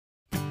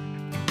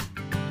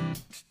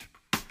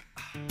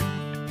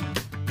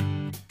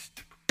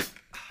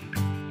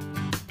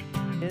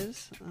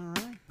Is all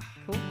right.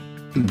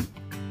 Cool.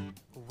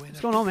 What's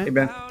going on, Hey,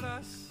 man?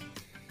 Ben.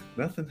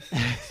 Nothing.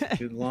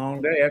 Good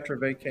long day after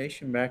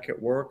vacation back at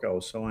work. I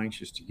was so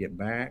anxious to get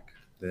back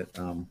that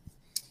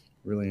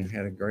really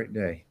had a great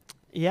day.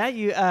 Yeah,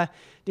 you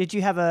did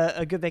you have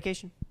a good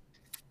vacation?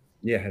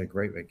 Yeah, had a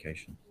great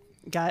vacation.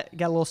 Got a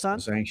little sun?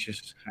 Was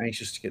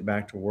anxious to get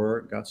back to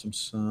work. Got some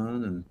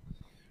sun and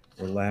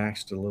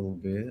relaxed a little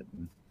bit.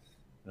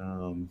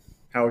 And,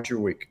 how was your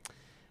week?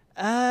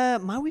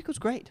 My week was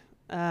great.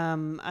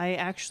 I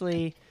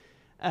actually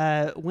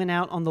went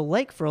out on the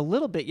lake for a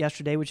little bit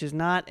yesterday, which is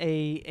not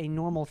a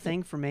normal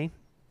thing for me.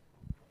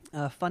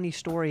 Funny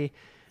story.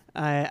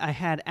 I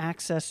had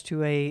access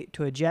to a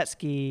jet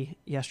ski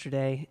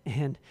yesterday,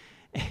 and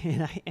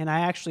I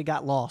actually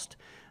got lost.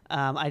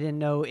 I didn't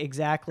know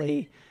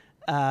exactly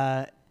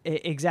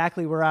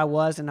where I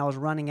was, and I was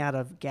running out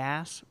of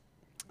gas,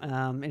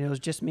 and it was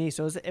just me.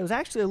 So it was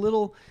actually a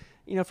little,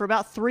 for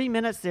about 3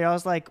 minutes there, I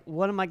was like,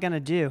 "What am I gonna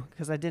do?"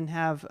 Because I didn't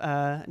have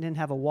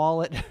a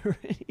wallet or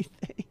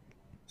anything.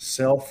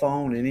 Cell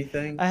phone,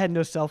 anything? I had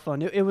no cell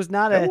phone. It was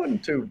not That a.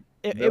 wasn't too.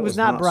 It That was was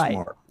not not bright.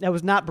 smart. That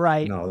was not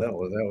bright. No, that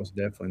was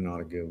definitely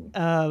not a good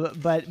one.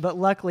 But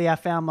luckily I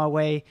found my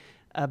way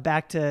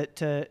back to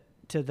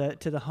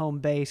the home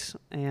base,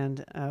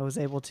 and I was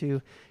able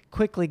to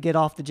quickly get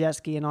off the jet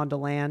ski and onto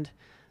land,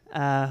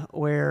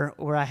 where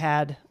I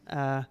had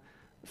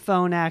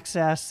phone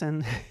access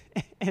and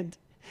and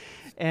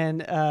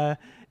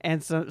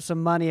and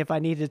some money if I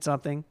needed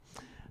something.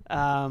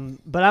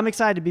 But I'm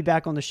excited to be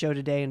back on the show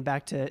today and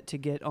back to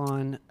get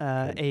on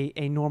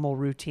a normal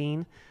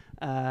routine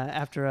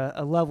after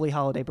a lovely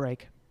holiday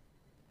break.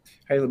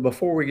 Hey,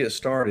 before we get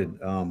started,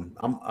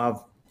 I've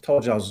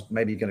told you I was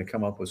maybe going to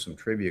come up with some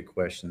trivia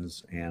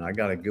questions, and I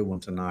got a good one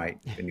tonight.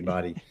 If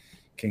anybody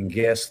can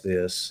guess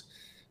this,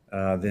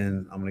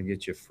 then I'm going to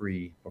get you a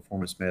free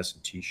Performance Medicine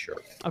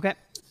T-shirt Okay.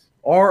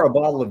 or a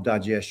bottle of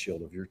Digest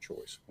Shield of your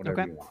choice,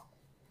 whatever Okay. you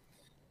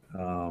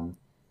want.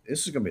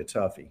 This is going to be a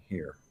toughie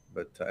here,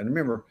 but and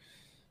remember,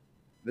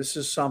 this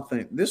is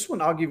something. This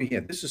one I'll give you a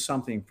hint. This is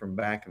something from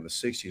back in the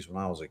 '60s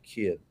when I was a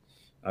kid.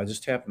 I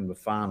just happened to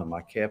find them.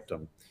 I kept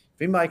them.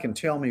 If anybody can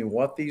tell me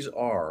what these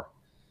are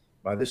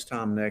by this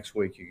time next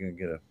week, you're going to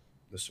get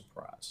the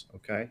surprise.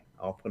 Okay,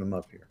 I'll put them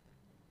up here.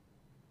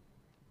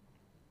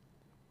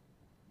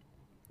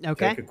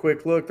 Okay. Take a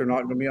quick look. They're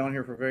not going to be on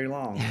here for very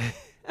long.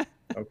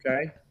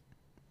 Okay,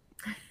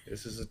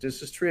 this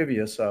is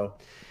trivia. So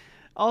take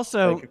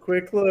Also, a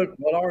quick look.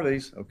 What are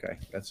these? Okay,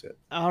 that's it.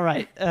 all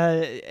right,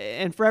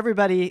 and for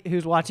everybody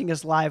who's watching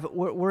us live,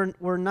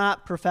 we're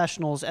not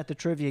professionals at the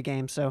trivia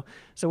game, so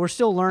we're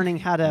still learning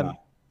No,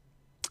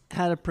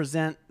 how to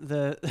present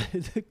the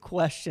the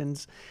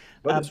questions.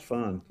 but Uh, it's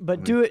fun. I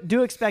but mean,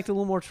 do expect a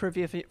little more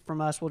trivia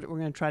from us. We're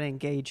going to try to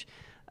engage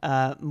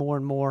more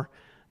and more,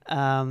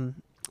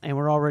 and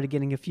we're already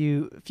getting a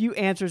few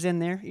answers in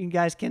there. You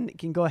guys can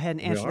go ahead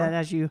and we answer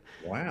that are.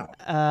 Wow.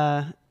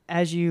 uh,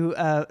 as you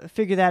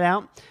figure that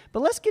out.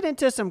 But let's get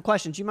into some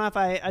questions. You mind if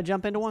I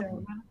jump into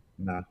one?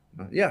 No,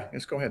 no. Yeah,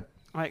 let's go ahead.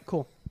 All right,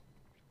 cool.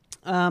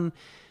 Um,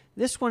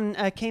 this one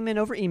came in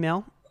over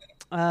email.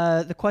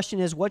 The question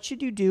is, what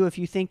should you do if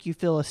you think you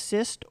feel a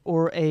cyst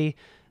or a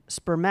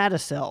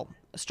spermatocele?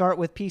 Start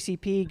with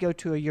PCP, go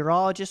to a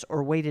urologist,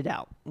 or wait it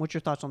out. What's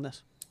your thoughts on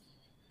this?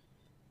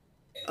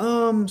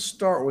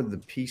 Start with the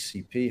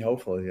PCP.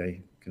 Hopefully,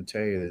 they can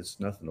tell you there's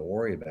nothing to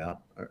worry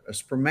about. A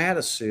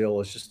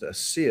spermatocele is just a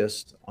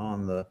cyst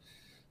on the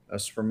a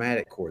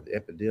spermatic cord, the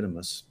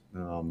epididymis.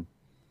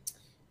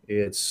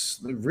 It's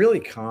really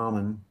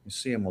common. You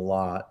see them a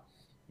lot.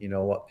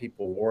 What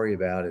people worry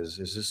about is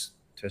this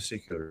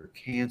testicular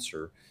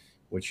cancer,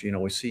 which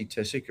we see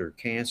testicular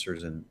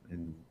cancers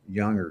in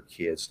younger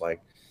kids,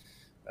 like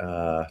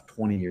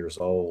 20 years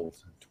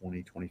old,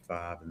 20,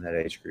 25 in that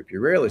age group. You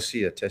rarely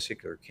see a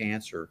testicular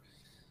cancer,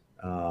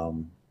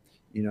 um,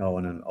 in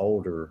an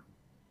older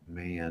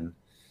man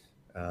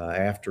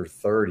after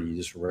 30. You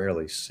just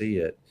rarely see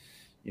it.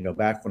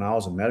 Back when I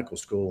was in medical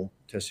school,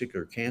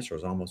 testicular cancer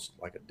was almost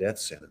like a death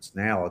sentence.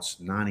 Now it's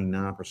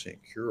 99%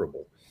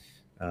 curable.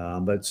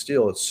 But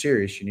still, it's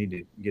serious. You need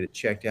to get it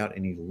checked out,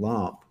 any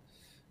lump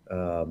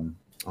um,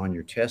 on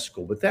your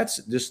testicle. But that's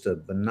just a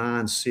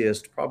benign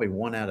cyst. Probably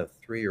one out of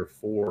three or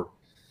four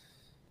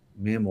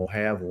men will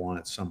have one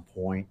at some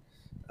point.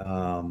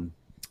 Um,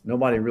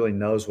 Nobody really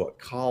knows what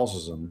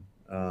causes them,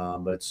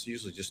 but it's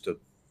usually just a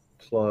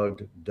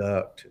plugged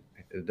duct.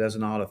 It does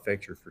not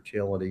affect your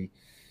fertility.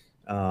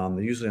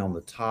 They're usually on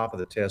the top of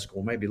the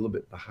testicle, maybe a little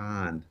bit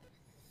behind.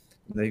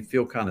 They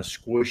feel kind of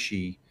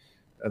squishy.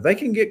 They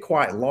can get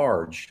quite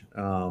large.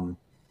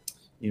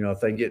 If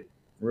they get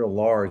real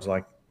large,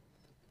 like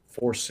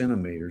 4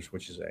 centimeters,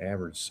 which is the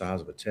average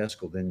size of a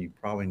testicle, then you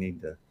probably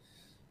need to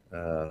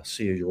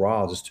see a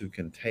urologist who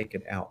can take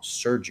it out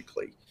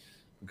surgically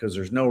because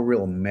there's no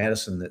real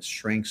medicine that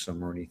shrinks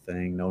them or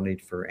anything. No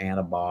need for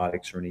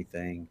antibiotics or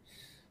anything.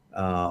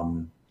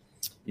 Um,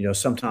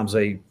 Sometimes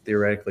they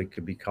theoretically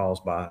could be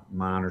caused by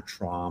minor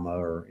trauma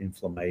or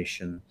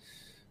inflammation,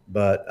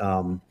 but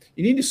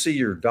you need to see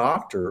your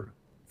doctor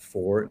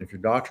for it. And if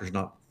your doctor's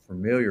not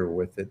familiar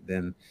with it,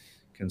 then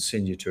can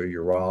send you to a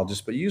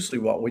urologist. But usually,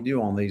 what we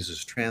do on these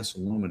is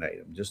transilluminate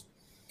them. Just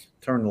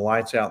turn the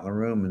lights out in the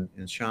room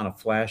and shine a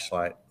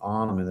flashlight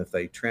on them. And if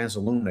they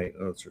transilluminate,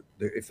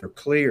 if they're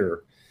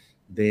clear,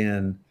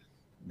 then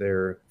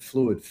they're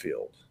fluid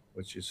filled,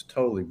 which is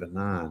totally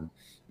benign.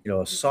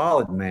 A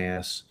solid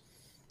mass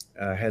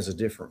has a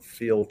different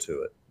feel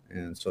to it.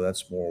 And so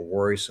that's more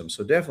worrisome.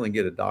 So definitely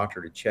get a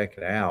doctor to check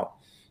it out.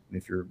 And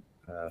if your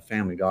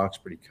family doc's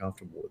pretty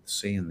comfortable with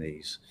seeing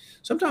these,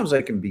 sometimes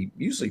they can be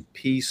usually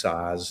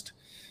pea-sized,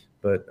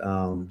 but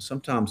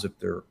sometimes if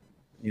they're,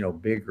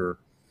 bigger,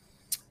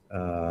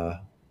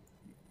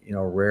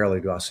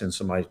 rarely do I send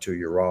somebody to a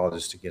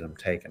urologist to get them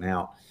taken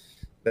out.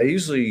 They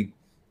usually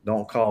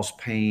don't cause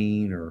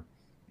pain or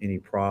any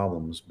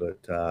problems, but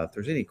if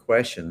there's any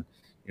question,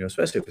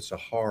 especially if it's a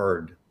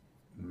hard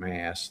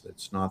mass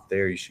that's not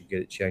there, you should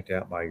get it checked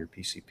out by your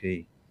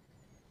PCP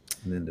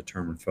and then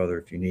determine further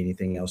if you need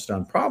anything else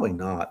done. Probably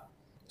not.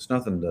 It's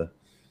nothing to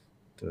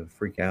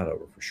freak out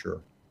over for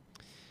sure.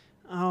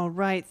 All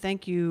right.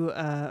 Thank you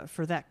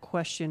for that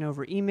question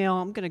over email.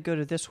 I'm going to go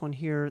to this one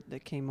here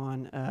that came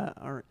on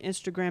our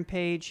Instagram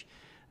page.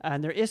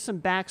 And there is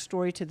some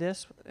backstory to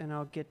this, and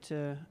I'll get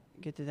to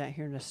that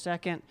here in a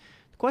second.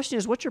 The question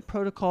is, what's your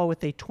protocol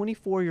with a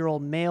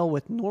 24-year-old male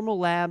with normal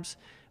labs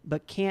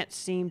but can't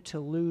seem to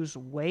lose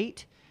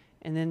weight?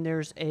 And then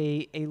there's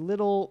a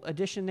little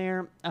addition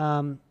there.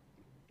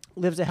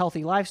 Lives a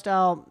healthy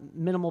lifestyle,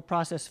 minimal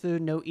processed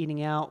food, no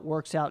eating out,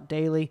 works out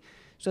daily.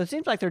 So it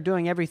seems like they're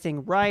doing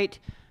everything right,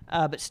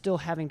 but still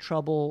having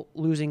trouble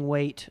losing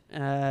weight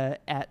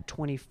at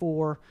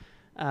 24.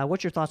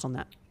 What's your thoughts on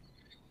that?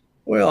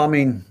 Well, I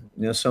mean,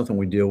 something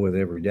we deal with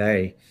every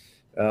day.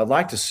 I'd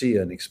like to see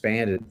an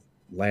expanded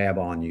lab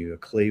on you, a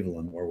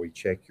Cleveland, where we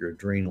check your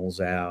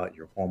adrenals out,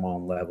 your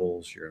hormone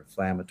levels, your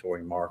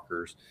inflammatory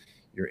markers,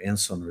 your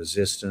insulin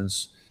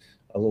resistance,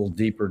 a little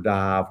deeper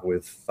dive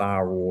with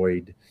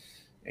thyroid.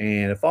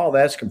 And if all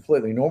that's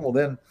completely normal,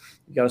 then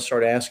you got to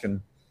start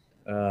asking,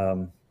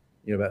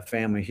 about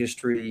family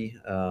history.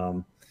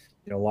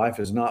 Life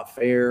is not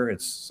fair.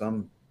 It's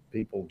some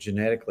people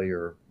genetically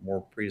are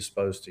more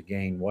predisposed to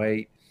gain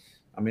weight.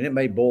 I mean, it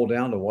may boil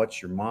down to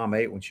what your mom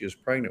ate when she was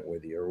pregnant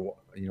with you, or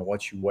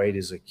what you weighed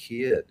as a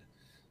kid.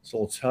 It's a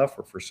little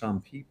tougher for some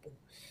people,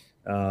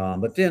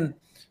 but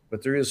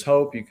there is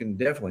hope. You can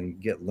definitely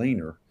get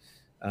leaner.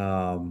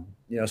 So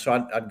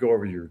I'd go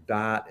over your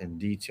diet in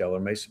detail. There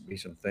may be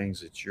some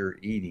things that you're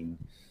eating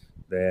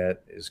that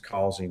is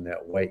causing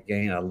that weight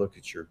gain. I look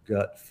at your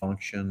gut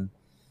function.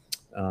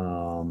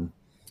 Um,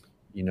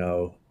 you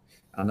know,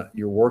 I know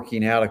you're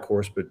working out, of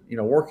course, but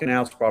working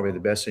out is probably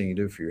the best thing you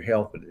do for your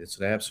health, but it's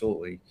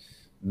absolutely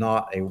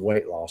not a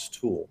weight loss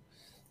tool.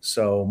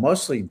 So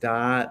mostly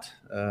diet,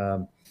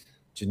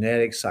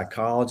 genetics,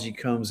 psychology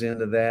comes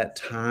into that,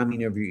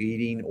 timing of your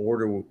eating,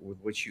 order with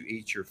which you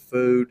eat your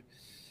food.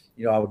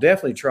 I would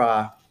definitely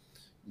try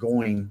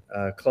going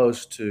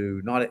close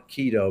to not at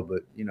keto,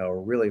 but a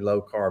really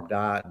low carb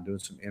diet and doing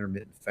some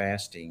intermittent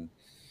fasting.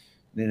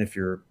 And then if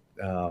your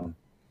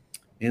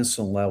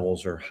insulin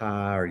levels are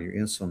high or your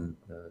insulin,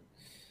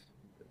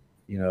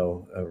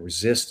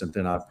 resistant,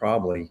 then I'd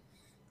probably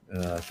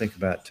think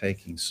about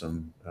taking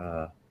some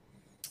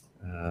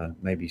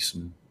maybe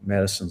some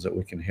medicines that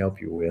we can help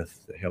you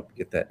with to help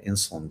get that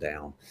insulin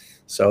down.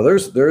 So where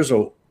there's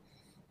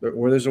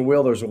a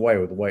will, there's a way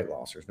with the weight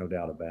loss. There's no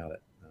doubt about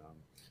it.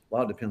 A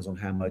lot depends on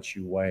how much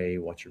you weigh,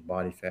 what your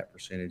body fat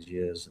percentage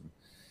is, and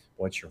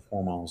what your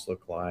hormones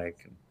look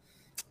like.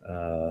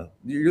 And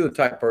you're the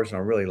type of person I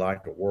really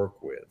like to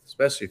work with,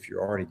 especially if you're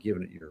already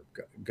giving it your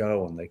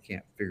go and they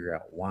can't figure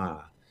out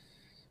why.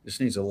 Just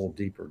needs a little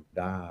deeper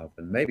dive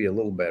and maybe a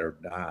little better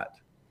diet.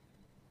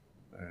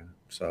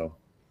 So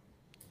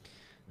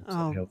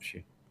that helps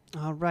you.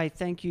 All right.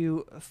 Thank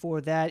you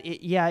for that.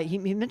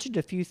 He mentioned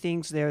a few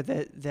things there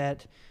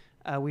that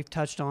we've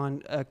touched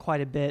on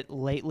quite a bit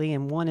lately.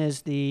 And one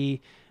is the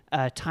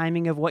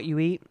timing of what you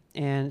eat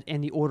and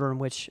the order in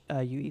which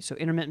you eat. So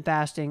intermittent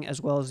fasting,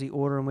 as well as the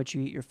order in which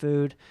you eat your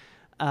food.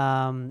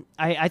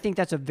 I think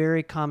that's a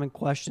very common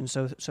question.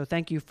 So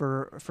thank you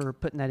for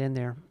putting that in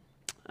there.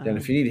 And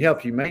if you need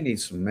help, you may need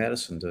some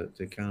medicine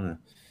to kind of,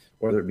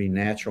 whether it be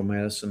natural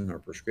medicine or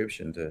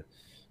prescription to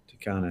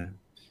kind of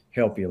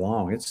help you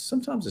along.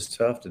 Sometimes it's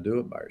tough to do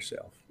it by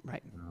yourself.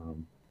 Right.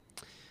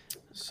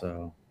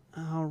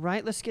 All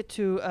right. Let's get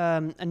to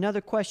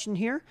another question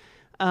here.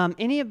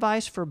 Any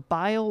advice for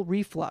bile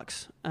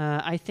reflux?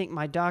 I think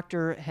my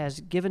doctor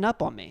has given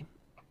up on me.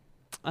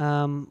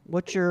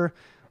 What's your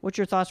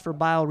thoughts for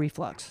bile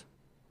reflux?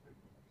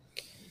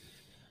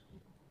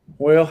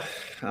 Well,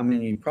 I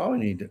mean, you probably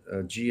need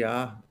a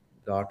GI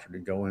doctor to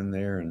go in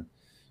there and,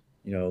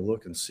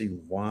 look and see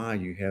why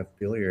you have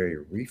biliary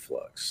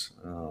reflux.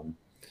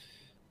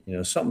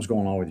 Something's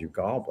going on with your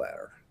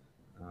gallbladder.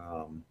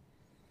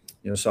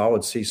 So I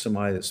would see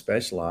somebody that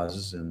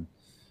specializes in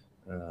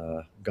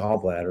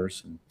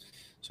gallbladders, and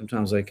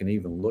sometimes they can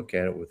even look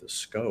at it with a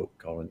scope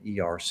called an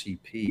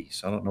ERCP.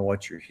 So I don't know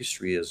what your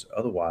history is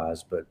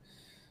otherwise, but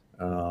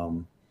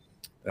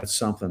that's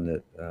something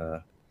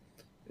that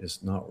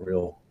is not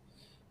real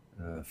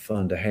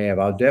fun to have.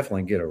 I'll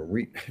definitely get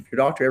if your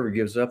doctor ever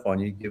gives up on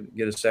you,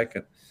 get a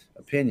second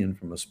opinion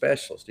from a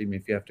specialist, even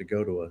if you have to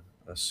go to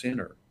a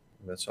center.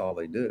 That's all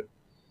they do.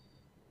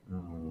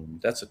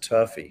 That's a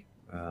toughie.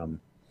 Um,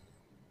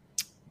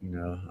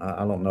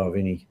 I don't know of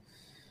anything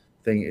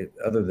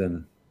other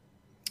than,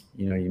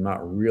 you might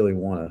really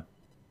want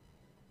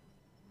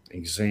to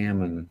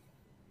examine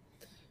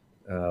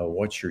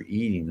what you're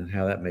eating and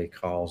how that may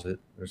cause it.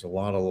 There's a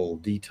lot of little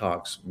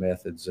detox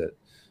methods that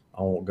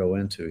I won't go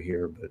into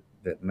here, but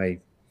that may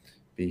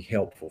be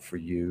helpful for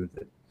you,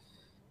 that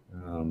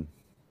um,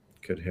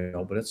 could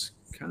help. But it's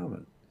kind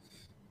of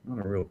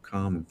not a real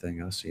common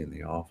thing I see in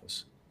the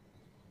office.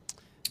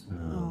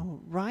 Um, All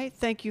right.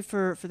 Thank you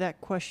for that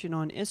question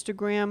on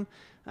Instagram.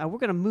 We're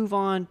going to move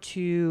on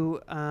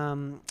to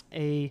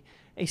a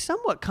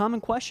somewhat common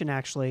question,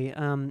 actually.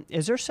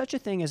 Is there such a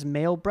thing as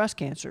male breast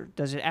cancer?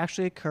 Does it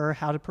actually occur?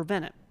 How to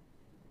prevent it?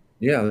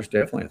 yeah, there's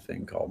definitely a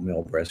thing called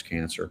male breast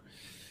cancer.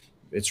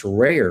 It's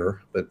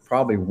rare, but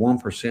probably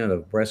 1%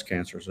 of breast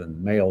cancers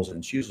in males, and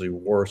it's usually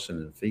worse than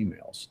in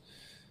females.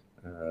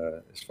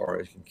 As far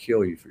as it can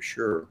kill you for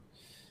sure.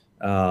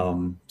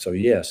 So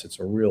yes, it's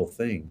a real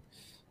thing.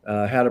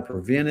 How to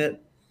prevent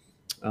it?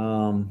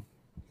 Um,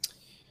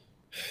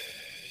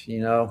 you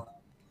know,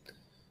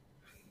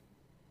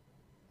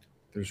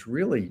 there's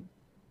really,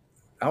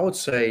 I would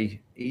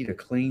say, eat a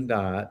clean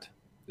diet.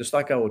 Just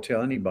like I would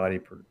tell anybody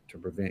to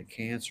prevent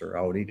cancer,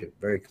 I would eat a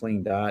very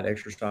clean diet,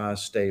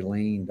 exercise, stay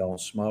lean, don't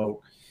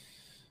smoke,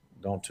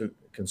 don't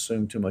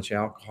consume too much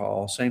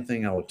alcohol. Same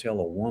thing I would tell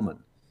a woman.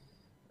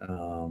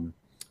 Um,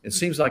 it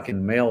seems like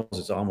in males,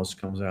 it almost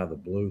comes out of the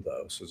blue,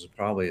 though. So there's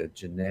probably a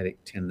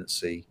genetic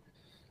tendency,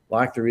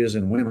 like there is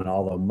in women,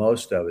 although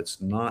most of it's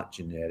not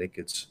genetic.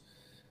 It's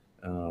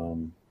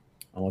um,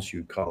 almost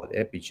you'd call it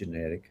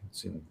epigenetic.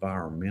 It's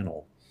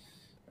environmental.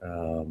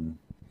 Um,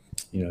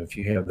 if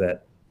you have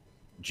that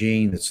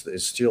gene, it's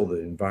still the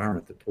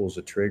environment that pulls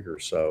the trigger.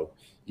 So,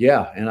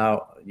 yeah, and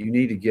you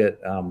need to get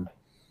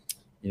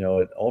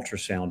it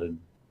ultrasounded,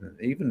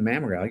 even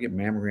mammogram. I get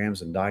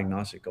mammograms and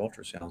diagnostic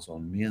ultrasounds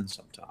on men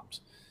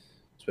sometimes,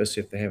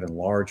 especially if they have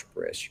enlarged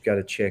breasts. You got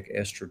to check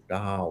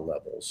estradiol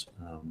levels.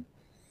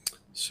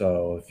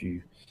 So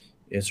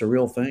it's a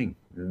real thing.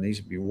 It needs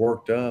to be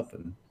worked up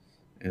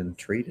and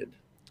treated.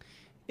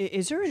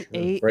 Is there an Sure,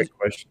 age? great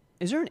question.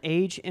 Is there an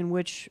age in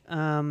which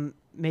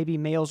maybe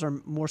males are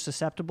more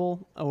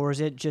susceptible, or is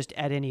it just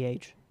at any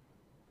age?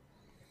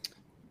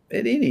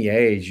 At any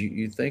age,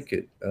 you think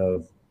it.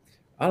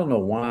 I don't know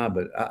why,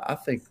 but I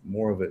think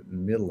more of it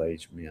in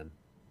middle-aged men.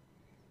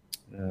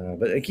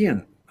 But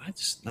again, I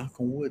just knock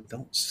on wood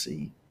don't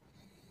see.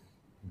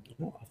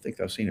 Well, I think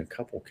I've seen a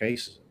couple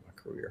cases in my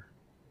career.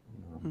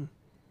 Um,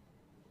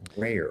 Hmm.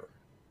 Rare.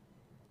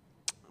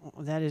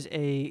 Well, that is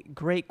a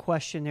great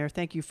question there.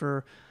 Thank you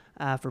for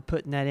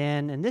putting that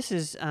in. And this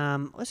is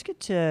let's get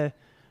to.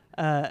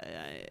 Uh,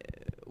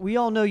 we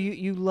all know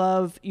you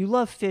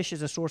love fish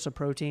as a source of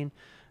protein.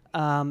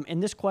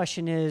 And this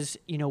question is,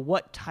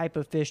 what type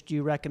of fish do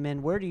you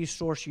recommend? Where do you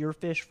source your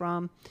fish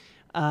from?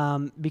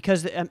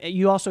 Because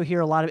you also hear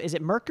a lot of, is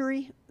it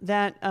mercury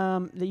that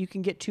you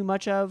can get too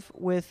much of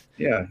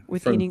Yeah,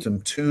 with from eating?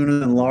 some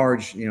tuna and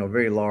large,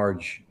 very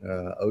large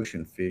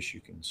ocean fish, you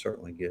can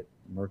certainly get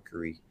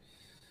mercury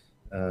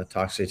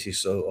toxicity.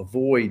 So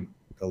avoid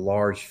the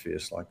large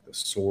fish like the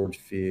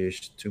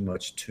swordfish, too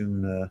much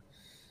tuna,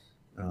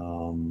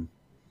 um,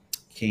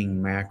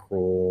 king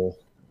mackerel.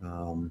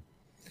 Um,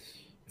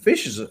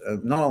 Fish is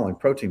not only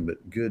protein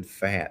but good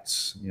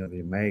fats. The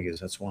omegas.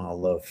 That's why I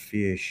love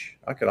fish.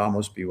 I could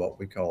almost be what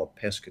we call a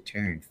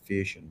pescatarian,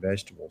 fish and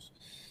vegetables.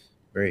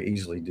 Very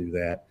easily do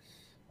that.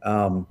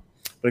 Um,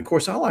 but of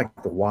course, I like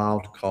the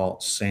wild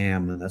caught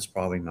salmon. That's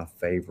probably my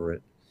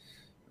favorite.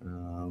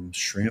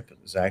 Shrimp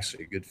is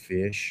actually a good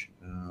fish.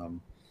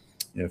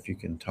 If you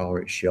can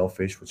tolerate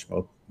shellfish, which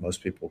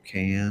most people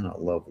can. I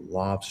love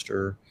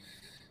lobster.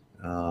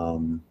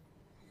 Um,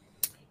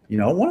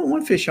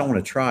 one fish I want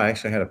to try.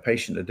 Actually, I had a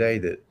patient today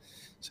that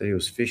said he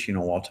was fishing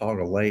on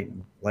Watauga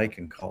Lake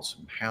and caught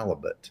some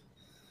halibut.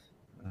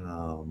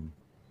 Um,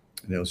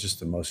 and it was just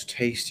the most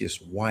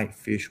tastiest white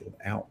fish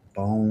without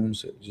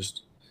bones. It was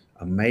just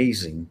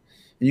amazing.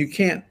 And you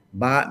can't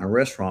buy it in a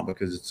restaurant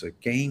because it's a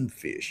game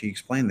fish. He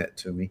explained that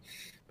to me.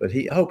 But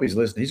I hope he's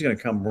listening. He's going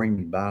to come bring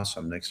me by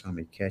some next time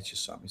he catches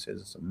something. He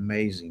says it's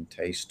amazing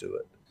taste to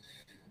it.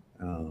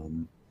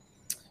 Um,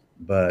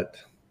 but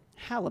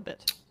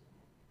Halibut.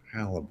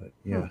 halibut,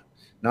 Hmm. yeah.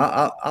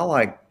 Now I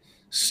like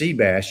sea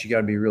bass. You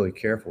got to be really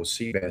careful with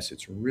sea bass.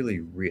 It's really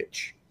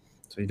rich,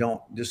 so you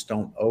don't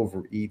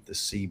overeat the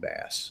sea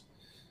bass.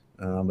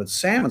 But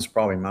salmon's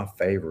probably my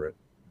favorite.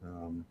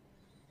 Um,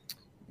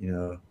 you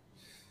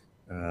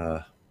know,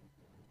 uh,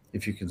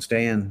 if you can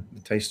stand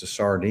the taste of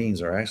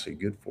sardines, are actually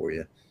good for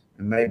you,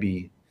 and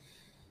maybe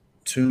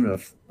tuna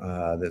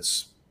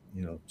that's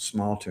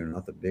small tuna,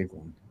 not the big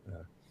one,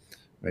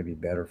 maybe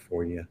better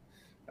for you.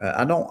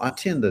 I don't. I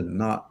tend to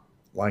not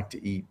like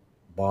to eat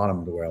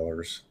bottom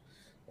dwellers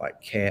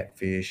like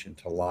catfish and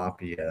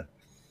tilapia.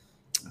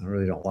 I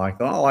really don't like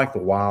them. I don't like the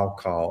wild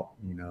caught.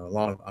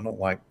 I don't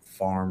like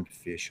farmed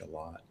fish a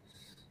lot.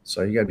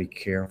 So you got to be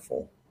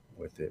careful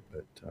with it.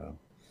 But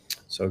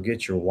so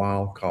get your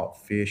wild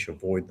caught fish.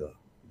 Avoid the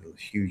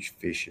huge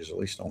fishes. At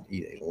least don't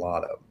eat a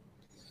lot of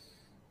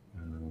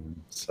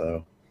them.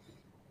 So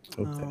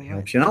hope that All right.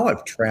 helps you. And I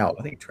like trout.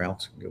 I think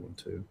trout's a good one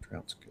too.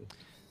 Trout's good.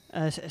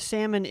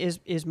 Salmon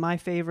is my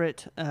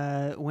favorite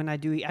when I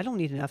do eat. I don't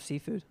eat enough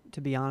seafood,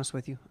 to be honest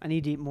with you. I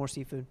need to eat more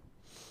seafood.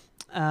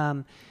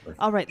 All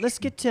right, let's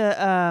get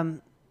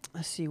to,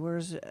 let's see,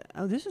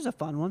 this is a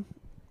fun one.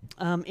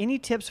 Any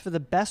tips for the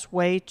best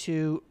way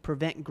to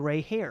prevent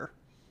gray hair?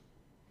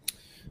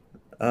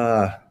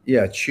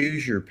 Yeah,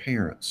 choose your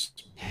parents.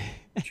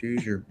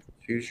 Choose your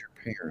choose your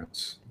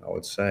parents, I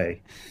would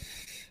say.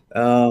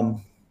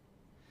 Um,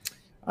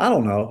 I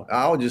don't know.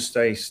 I would just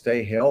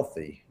stay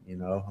healthy.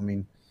 I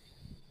mean,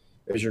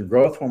 as your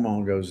growth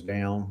hormone goes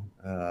down,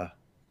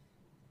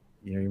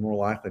 you're more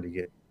likely to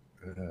get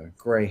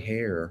gray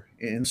hair,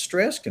 and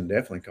stress can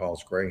definitely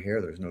cause gray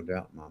hair. There's no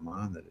doubt in my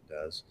mind that it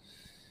does.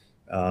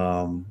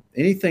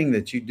 Anything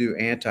that you do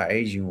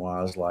anti-aging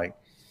wise, like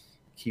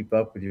keep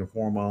up with your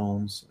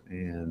hormones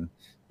and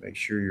make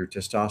sure your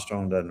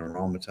testosterone doesn't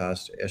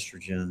aromatize to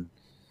estrogen.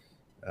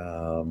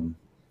 Um,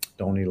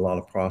 don't eat a lot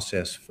of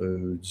processed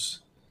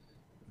foods.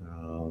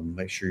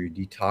 Make sure you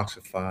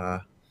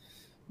detoxify.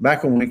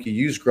 Back when we could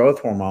use growth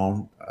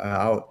hormone,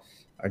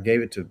 I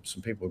gave it to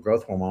some people with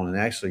growth hormone, and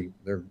actually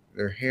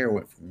their hair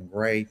went from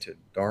gray to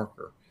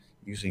darker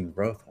using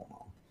growth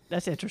hormone.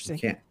 That's You interesting.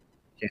 can't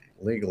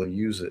legally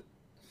use it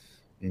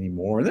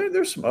anymore. And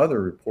there's some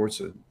other reports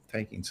of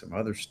taking some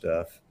other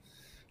stuff.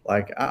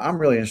 Like I'm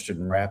really interested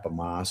in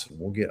rapamycin.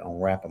 We'll get on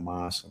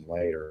rapamycin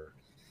later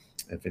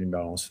if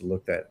anybody wants to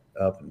look that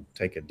up and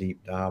take a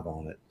deep dive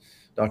on it.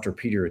 Dr.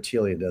 Peter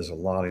Attilia does a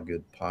lot of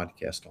good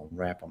podcasts on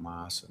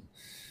rapamycin.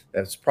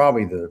 That's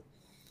probably the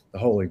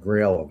holy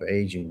grail of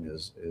aging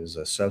is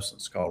a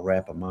substance called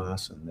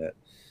rapamycin that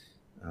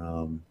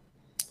um,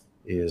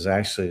 is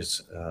actually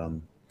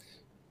an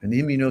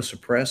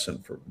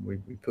immunosuppressant. We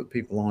put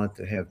people on it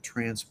that have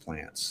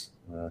transplants.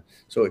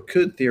 So it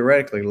could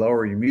theoretically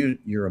lower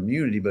your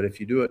immunity, but if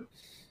you do it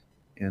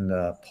in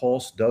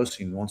pulse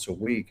dosing once a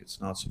week, it's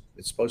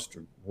supposed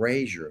to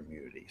raise your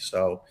immunity.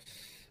 So,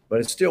 but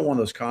it's still one of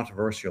those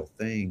controversial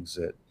things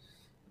that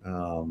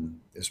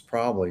is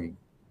probably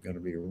going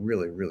to be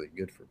really, really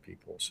good for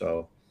people.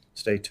 So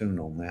stay tuned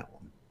on that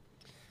one.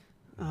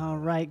 All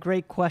right,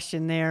 great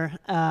question there.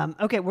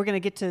 Okay, we're going to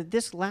get to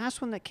this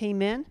last one that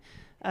came in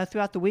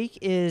throughout the week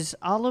is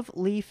olive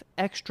leaf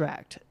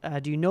extract.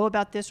 Do you know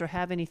about this or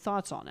have any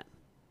thoughts on it?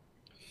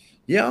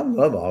 Yeah, I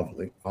love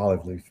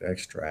olive leaf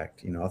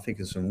extract. I think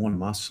it's in one of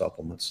my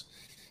supplements.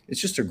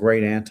 It's just a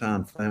great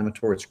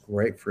anti-inflammatory. It's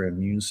great for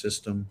immune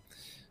system.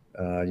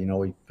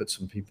 We put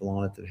some people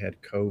on it that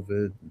had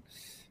COVID.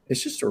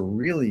 It's just a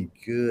really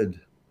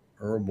good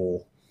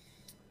herbal,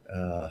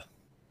 uh,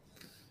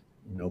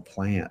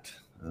 plant.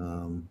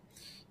 Um,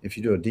 if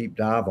you do a deep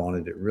dive on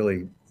it, it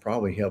really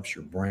probably helps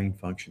your brain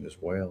function as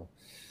well.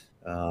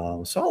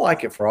 So I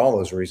like it for all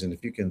those reasons.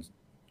 If you can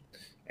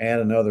add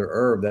another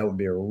herb, that would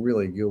be a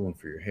really good one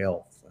for your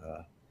health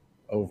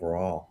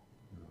overall.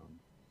 Um,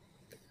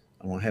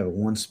 I don't have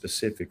one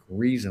specific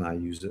reason I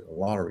use it. A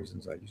lot of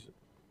reasons I use it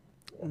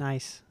for.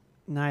 Nice,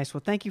 nice.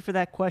 Well, thank you for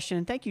that question,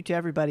 and thank you to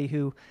everybody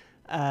who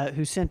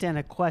sent in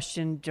a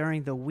question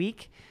during the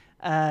week.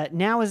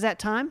 Now is that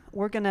time.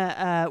 We're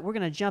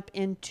gonna jump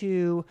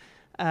into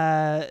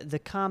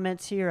the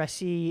comments here. I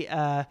see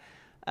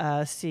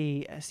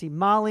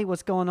Molly.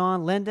 What's going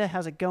on? Linda,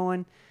 how's it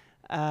going?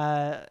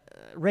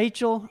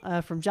 Rachel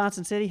from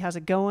Johnson City, how's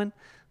it going?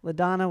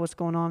 LaDonna, what's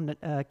going on?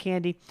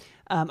 Candy.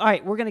 All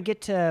right, we're gonna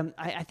get to.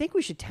 I think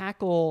we should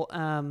tackle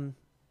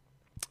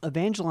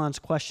Evangeline's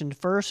question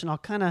first, and I'll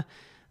kind of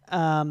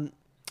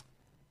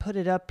put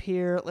it up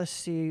here. Let's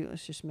see.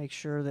 Let's just make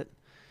sure that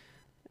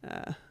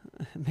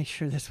make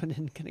sure this one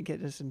isn't going to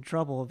get us in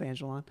trouble,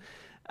 Evangeline.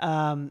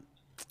 Yeah,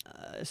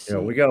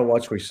 we got to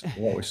watch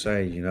what we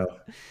say.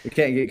 We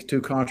can't get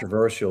too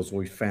controversial, as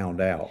we found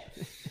out.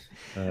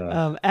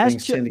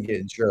 Things tend to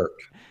get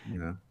jerked.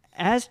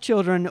 As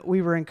children,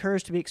 we were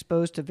encouraged to be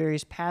exposed to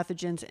various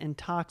pathogens and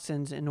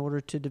toxins in order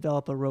to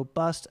develop a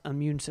robust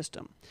immune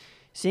system.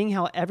 Seeing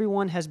how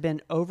everyone has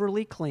been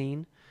overly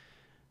clean,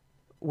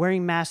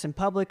 wearing masks in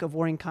public,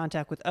 avoiding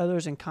contact with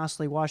others, and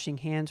constantly washing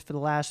hands for the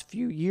last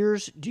few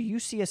years, do you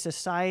see a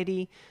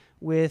society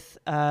with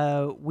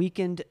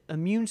weakened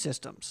immune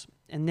systems?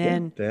 And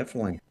then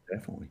definitely.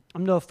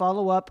 I'm going to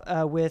follow up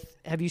with,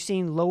 have you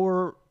seen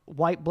lower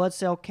white blood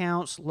cell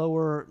counts,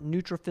 lower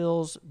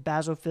neutrophils,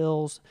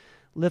 basophils,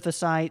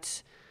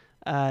 lymphocytes,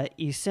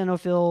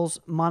 eosinophils,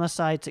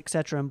 monocytes,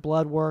 etc., in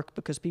blood work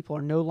because people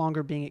are no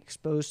longer being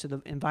exposed to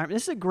the environment?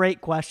 This is a great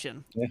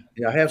question.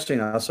 Yeah,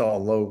 I saw a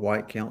low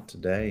white count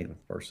today in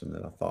a person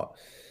that I thought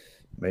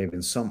may have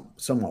been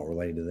somewhat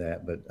related to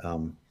that, but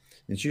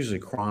it's usually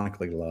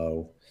chronically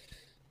low.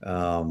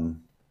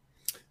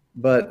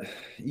 But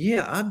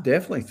yeah, I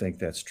definitely think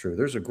that's true.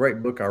 There's a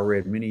great book I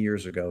read many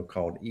years ago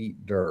called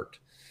Eat Dirt.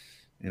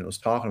 and it was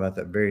talking about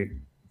that very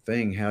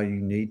thing, how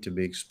you need to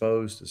be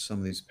exposed to some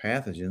of these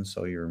pathogens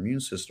so your immune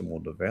system will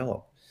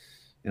develop.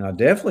 And I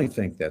definitely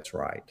think that's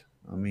right.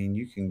 I mean,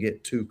 you can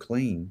get too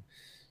clean,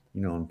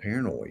 and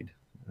paranoid.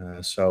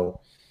 So,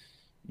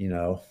 you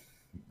know,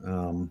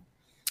 um,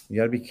 you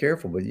got to be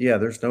careful. But yeah,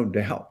 there's no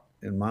doubt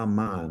in my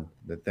mind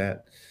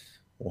that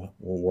will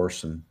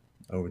worsen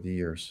over the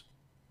years.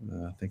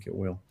 I think it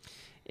will.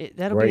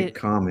 That'll be Great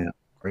comment.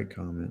 Great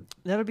comment.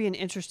 that'll be an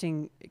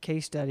interesting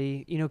case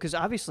study, because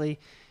obviously,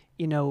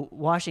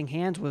 washing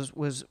hands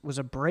was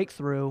a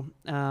breakthrough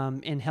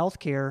in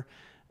healthcare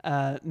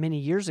many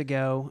years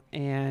ago,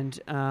 and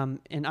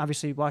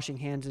obviously washing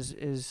hands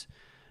is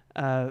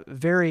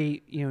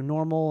very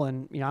normal,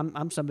 and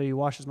I'm somebody who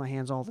washes my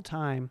hands all the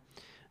time.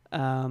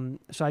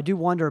 So I do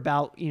wonder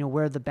about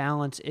where the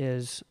balance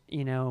is,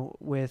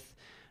 with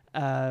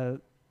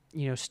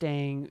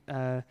staying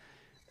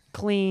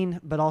clean,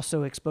 but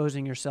also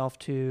exposing yourself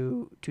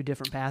to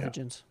different Yeah.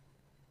 pathogens.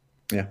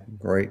 Yeah.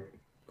 Great.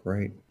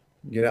 Great.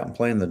 Get out and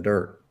play in the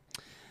dirt.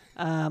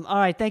 All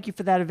right, thank you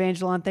for that,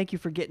 Evangeline. Thank you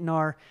for getting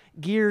our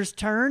gears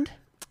turned.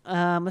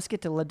 Let's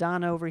get to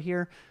LaDonna over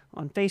here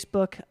on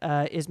Facebook.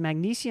 Is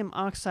magnesium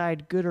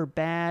oxide good or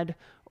bad,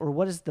 or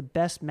what is the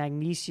best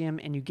magnesium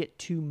and you get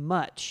too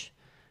much?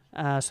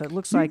 So it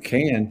looks You like,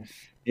 can.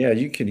 Yeah,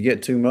 you can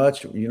get too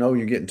much.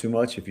 You're getting too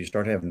much if you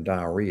start having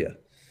diarrhea.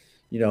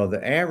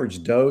 The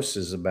average dose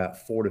is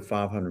about 400 to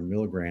 500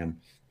 milligram.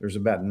 There's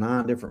about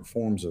 9 different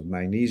forms of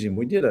magnesium.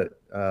 We did a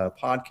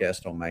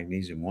podcast on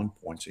magnesium one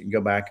point, so you can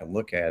go back and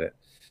look at it.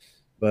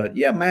 But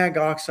yeah, mag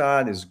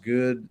oxide is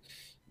good.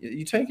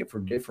 You take it for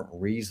different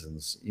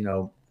reasons.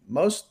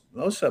 Most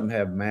of them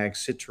have mag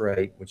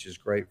citrate, which is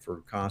great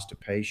for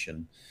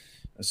constipation.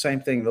 The same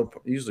thing, they'll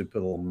usually put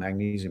a little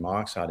magnesium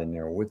oxide in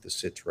there with the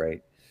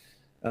citrate.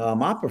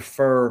 I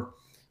prefer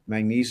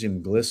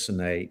magnesium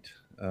glycinate.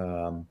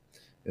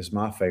 Is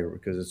my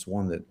favorite because it's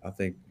one that I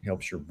think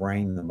helps your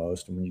brain the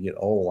most. And when you get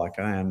old, like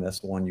I am, that's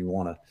the one you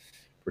want to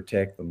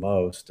protect the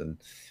most.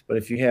 But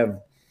if you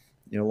have,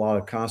 a lot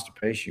of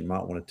constipation, you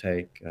might want to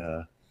take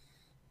the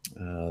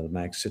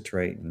mag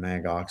citrate and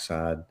mag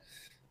oxide.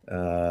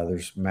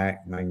 There's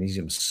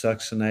magnesium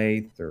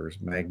succinate.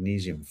 There's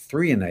magnesium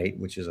threonate,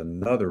 which is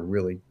another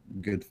really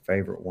good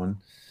favorite one.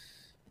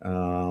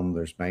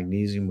 There's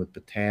magnesium with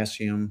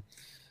potassium.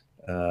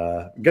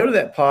 Go to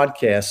that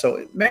podcast.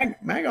 So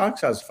mag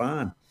oxide is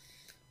fine.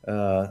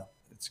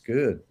 It's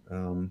good,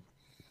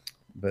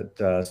 but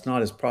it's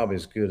not as probably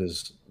as good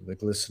as the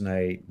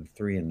glycinate and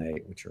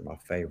threonate, which are my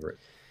favorite.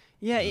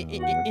 yeah,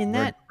 in Very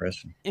that,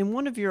 depressing. in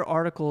one of your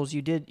articles,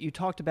 you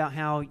talked about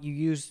how you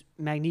use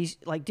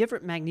magnesium, like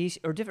different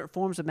magnesium or different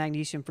forms of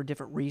magnesium for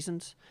different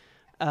reasons.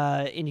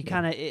 And you Yeah,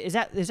 kind of is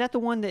that the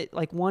one that,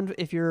 like, one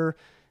if you're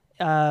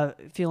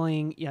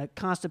feeling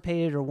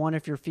constipated, or one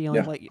if you're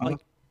feeling yeah, like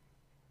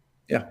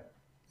yeah.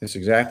 That's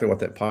exactly what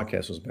that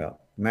podcast was about.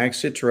 Mag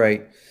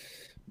citrate,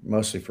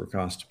 mostly for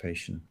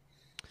constipation.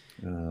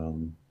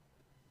 Um,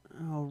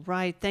 All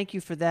right. Thank you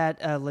for that,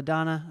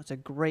 LaDonna. That's a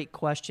great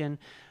question.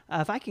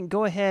 If I can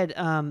go ahead,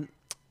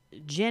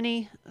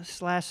 Jenny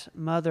slash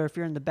mother, if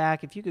you're in the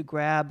back, if you could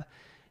grab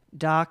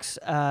Doc's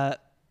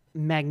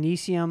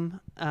magnesium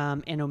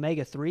and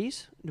omega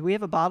threes. Do we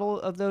have a bottle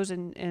of those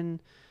in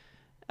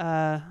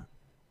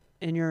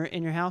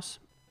your house?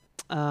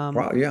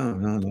 yeah,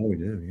 no, we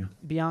do. Yeah.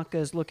 Bianca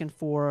is looking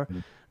for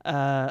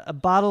Yeah. a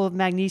bottle of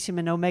magnesium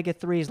and omega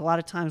threes. A lot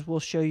of times we'll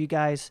show you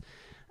guys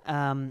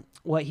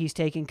what he's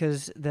taking,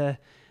 because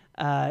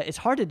it's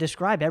hard to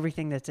describe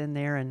everything that's in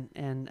there,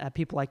 and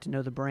people like to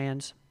know the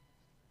brands.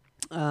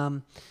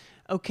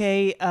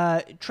 Okay,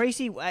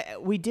 Tracy,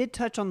 we did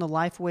touch on the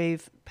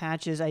LifeWave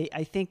patches.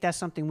 I think that's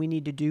something we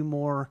need to do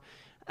more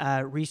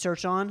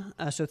research on.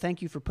 So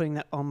thank you for putting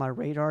that on my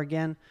radar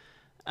again.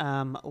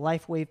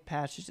 LifeWave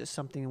patches is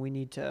something we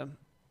need to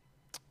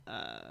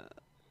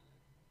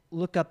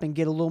look up and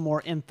get a little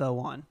more info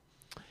on.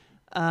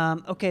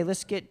 Okay,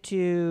 let's get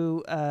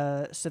to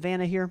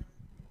Savannah here.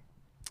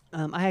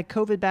 I had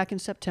COVID back in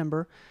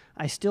September.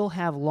 I still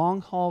have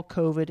long haul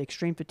COVID,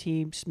 extreme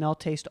fatigue, smell,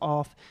 taste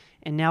off,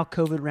 and now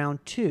COVID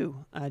round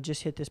 2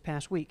 just hit this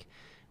past week.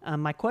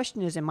 My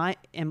question is, am I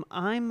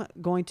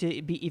going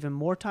to be even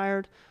more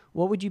tired?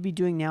 What would you be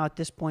doing now at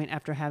this point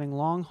after having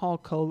long haul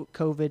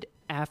COVID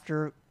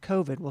after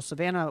COVID? Well,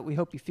 Savannah, we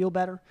hope you feel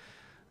better.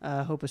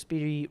 Hope a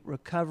speedy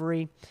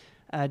recovery.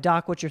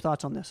 Doc, what's your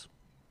thoughts on this?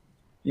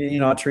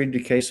 Yeah, I treated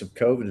a case of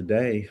COVID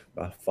today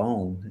by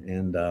phone,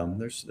 and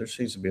there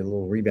seems to be a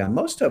little rebound.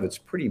 Most of it's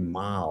pretty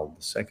mild.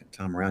 The second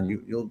time around,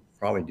 you'll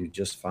probably do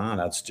just fine.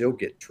 I'd still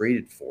get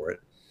treated for it.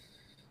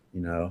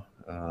 You know,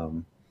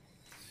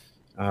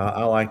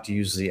 I like to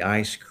use the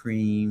ice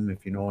cream,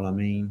 if you know what I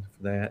mean,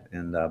 for that,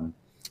 and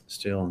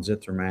still on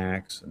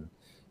Zithromax, and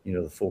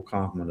the full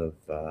complement of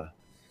the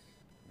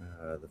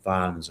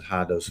vitamins, the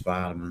high dose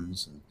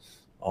vitamins, and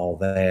all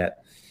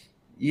that.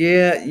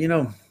 Yeah,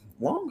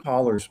 long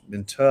haulers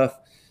been tough.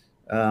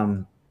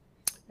 Um,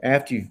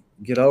 After you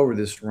get over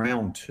this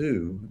round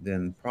 2,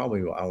 then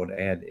probably I would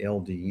add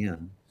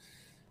LDN.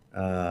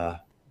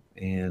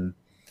 And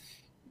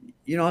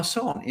I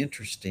saw an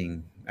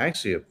interesting,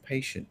 actually, a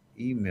patient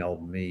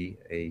emailed me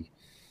a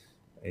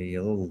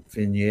little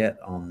vignette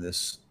on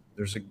this.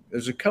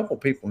 There's a couple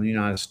people in the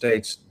United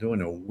States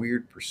doing a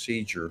weird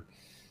procedure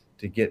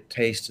to get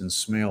taste and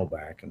smell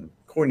back, and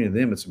according to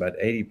them, it's about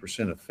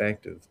 80%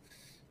 effective.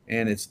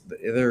 And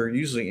they're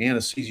usually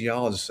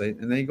anesthesiologists,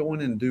 and they go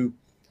in and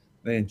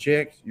they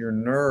inject your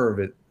nerve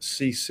at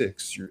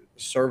C6, your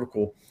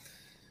cervical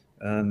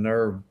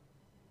nerve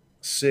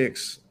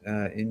 6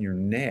 in your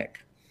neck,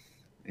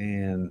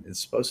 and it's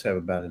supposed to have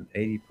about an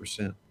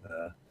 80%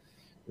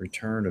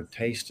 return of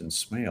taste and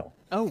smell.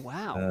 Oh,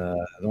 wow.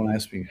 Don't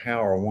ask me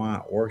how or why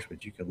it works,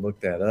 but you can look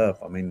that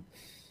up. I mean,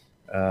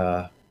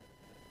 uh,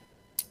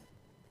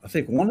 I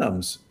think one of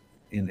them's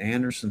in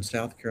Anderson,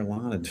 South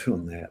Carolina,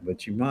 doing that,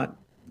 but you might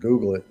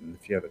Google it, and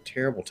if you have a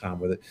terrible time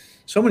with it,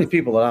 so many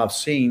people that I've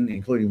seen,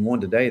 including one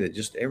today, that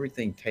just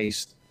everything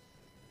tastes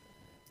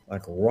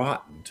like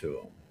rotten to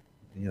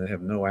them. They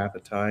have no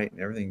appetite, and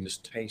everything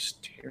just tastes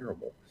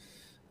terrible.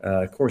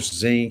 Of course,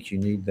 zinc, you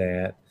need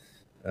that.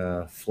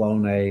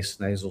 Flonase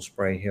nasal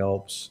spray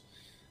helps.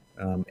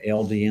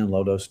 LDN,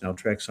 low dose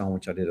naltrexone,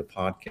 which I did a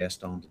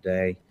podcast on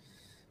today,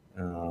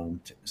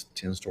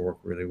 tends to work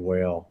really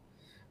well.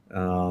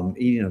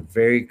 Eating a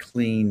very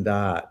clean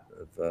diet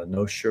of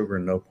no sugar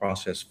and no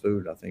processed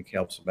food, I think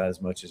helps about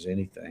as much as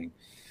anything.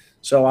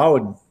 So I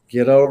would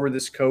get over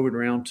this COVID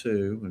round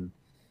two, and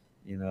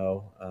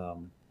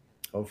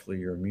hopefully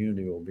your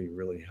immunity will be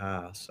really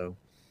high. So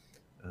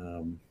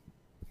um,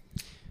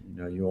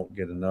 you won't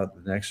get another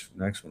next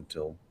one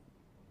till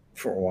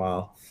for a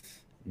while.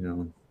 You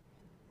know,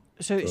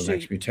 So, till the so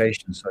next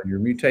mutation. So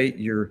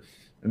your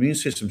immune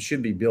system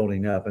should be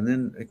building up, and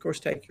then of course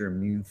take your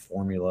immune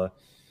formula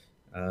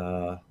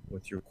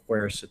with your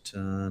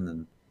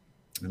quercetin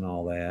and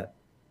all that.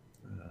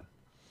 Uh,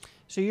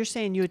 so you're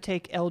saying you would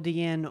take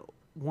LDN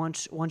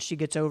once she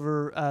gets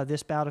over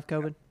this bout of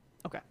COVID?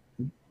 Okay.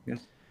 yeah,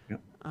 yeah,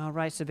 All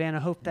right, Savannah.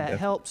 Hope that definitely.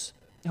 helps.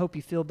 Hope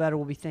you feel better.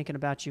 We'll be thinking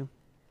about you.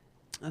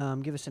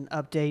 Give us an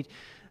update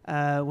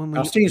when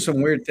I've we. seen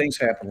some weird things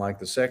happen, like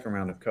the second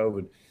round of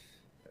COVID,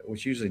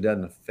 which usually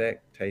doesn't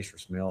affect taste or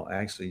smell.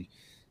 Actually,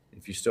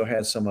 if you still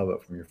had some of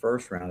it from your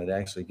first round, it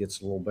actually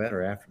gets a little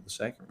better after the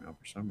second round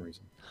for some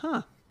reason.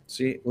 Huh.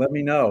 See, let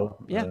me know.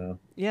 Yeah.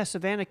 Yeah,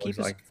 Savannah. Always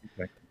like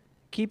feedback.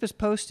 Keep us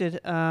posted.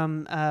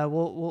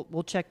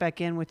 We'll check back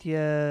in with you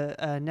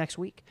next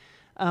week.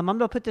 I'm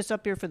gonna put this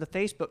up here for the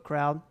Facebook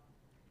crowd.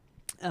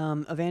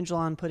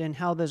 Evangelon put in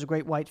halibut is a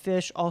great white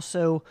fish.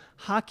 Also,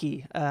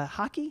 hockey,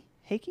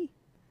 hake,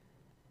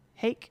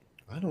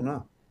 I don't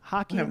know. I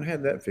hockey. haven't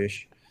had that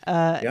fish.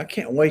 Uh, Yeah, I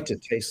can't wait to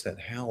taste that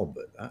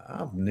halibut.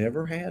 I've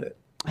never had it.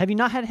 have you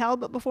not had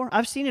halibut before?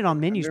 I've seen it on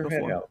I've menus never had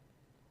before. halibut.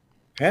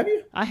 Have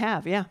you? I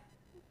have, yeah,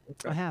 I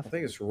Okay. I have.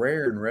 think it's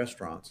rare in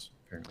restaurants,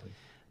 apparently.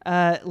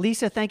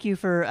 Lisa, thank you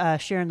for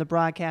sharing the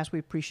broadcast. We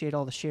appreciate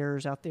all the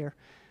sharers out there.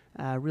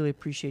 Really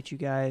appreciate you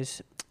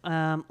guys.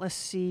 Let's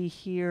see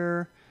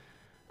here.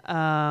 Where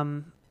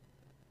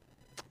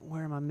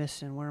am I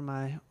missing? Where am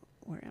I?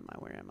 Where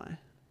am I?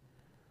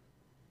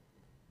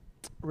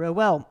 Real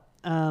well.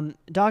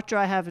 Doctor,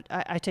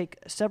 I take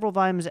several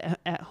vitamins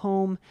at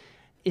home.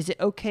 Is it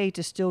okay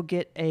to still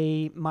get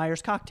a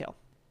Myers cocktail?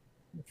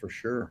 For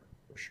sure.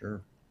 For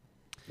sure.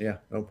 Yeah,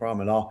 no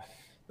problem at all.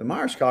 The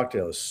Myers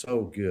cocktail is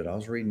so good. I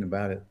was reading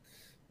about it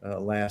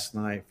last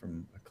night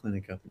from a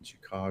clinic up in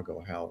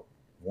Chicago, how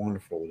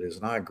wonderful it is.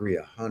 And I agree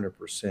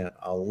 100%.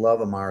 I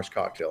love a Myers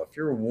cocktail. If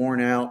you're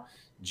worn out,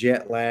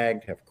 jet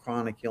lagged, have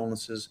chronic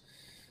illnesses,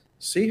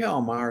 see how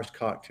a Myers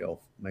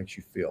cocktail makes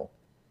you feel.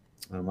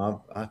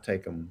 I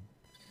take them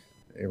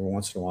every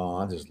once in a while.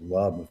 I just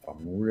love them if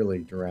I'm really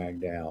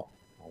dragged out.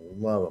 I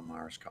love a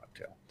Myers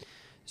cocktail.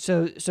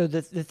 So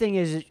the thing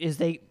is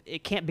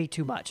it can't be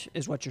too much,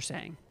 is what you're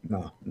saying.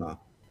 No, no,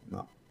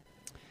 no.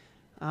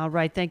 All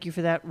right, thank you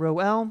for that,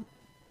 Roel.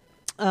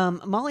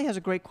 Molly has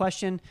a great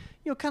question.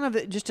 Kind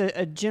of just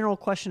a general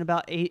question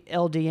about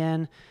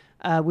LDN.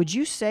 Would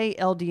you say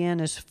LDN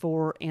is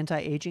for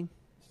anti-aging?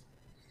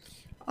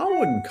 I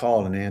wouldn't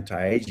call it an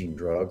anti-aging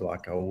drug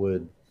like I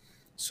would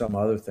some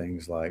other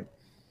things like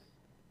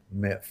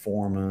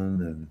metformin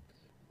and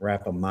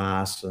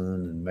rapamycin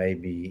and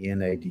maybe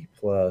NAD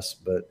plus,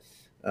 but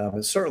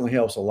it certainly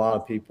helps a lot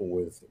of people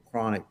with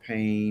chronic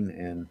pain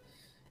and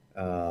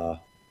uh,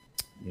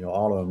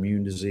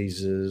 autoimmune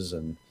diseases,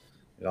 and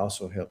it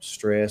also helps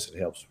stress. It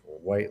helps for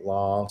weight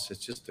loss.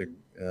 It's just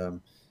the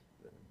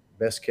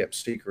best kept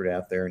secret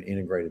out there in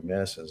integrated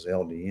medicine is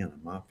LDN, in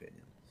my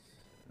opinion.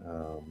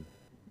 Um,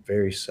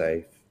 Very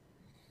safe.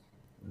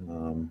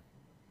 Um,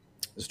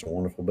 just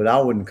wonderful, but I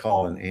wouldn't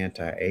call it an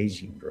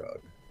anti-aging drug.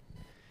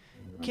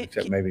 Can,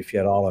 Except can, maybe if you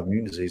had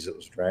autoimmune disease that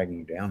was dragging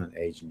you down and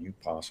aging you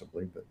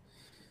possibly, but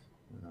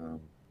um,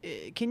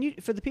 can you,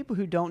 for the people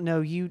who don't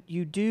know, you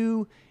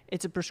do,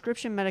 it's a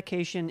prescription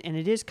medication and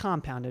it is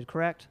compounded,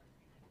 correct?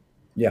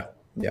 yeah,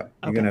 yeah, you're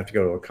Okay. gonna have to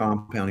go to a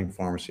compounding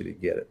pharmacy to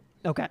get it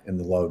Okay. in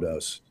the low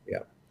dose. Yeah,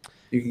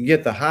 you can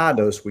get the high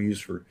dose we use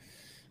for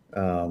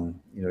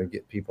to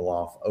get people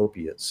off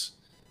opiates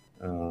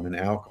and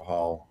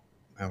alcohol.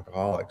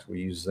 alcoholics,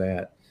 we use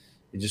that.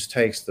 It just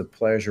takes the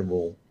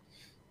pleasurable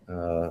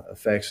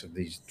effects of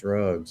these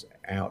drugs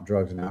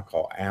and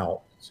alcohol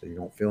out, so you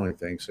don't feel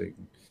anything, so you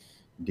can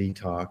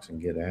detox and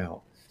get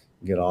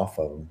off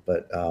of them.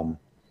 But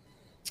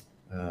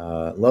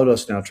low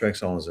dose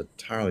naltrexone is an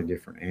entirely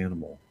different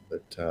animal.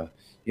 But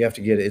you have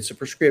to get it. It's a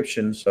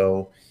prescription,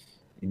 so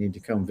you need to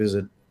come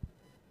visit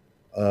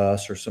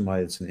us or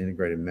somebody that's an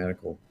integrated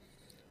medical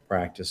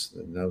practice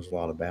that knows a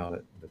lot about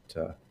it.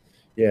 But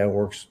yeah, it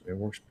works. It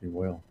works pretty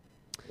well.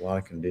 A lot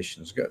of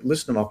conditions.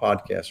 Listen to my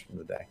podcast from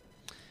today.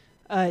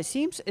 It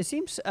seems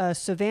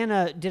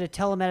Savannah did a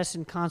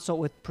telemedicine consult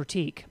with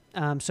Pratik.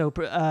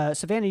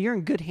 Savannah, you're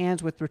in good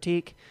hands with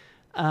Pratik,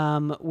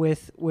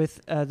 with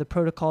the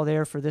protocol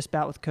there for this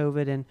bout with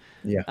COVID. And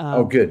yeah,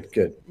 good.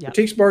 Yeah.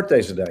 Pratik's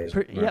birthday's today, as a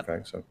matter of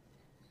fact. So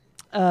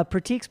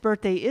Pratik's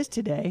birthday is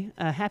today.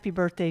 Happy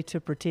birthday to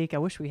Pratik. I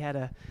wish we had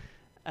a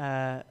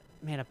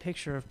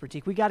picture of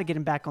Pratik. We got to get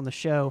him back on the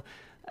show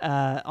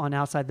on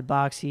Outside the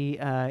Box. He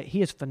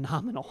is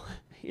phenomenal.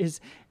 He is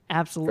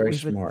absolutely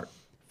very smart.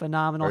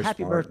 Phenomenal. Very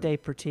Happy smart. birthday,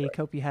 Pratik.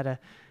 Hope you had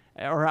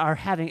are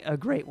having a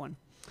great one.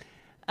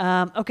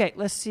 Okay,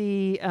 let's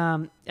see.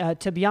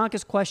 To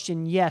Bianca's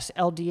question, yes,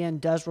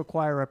 LDN does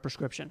require a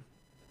prescription.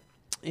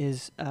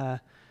 I'm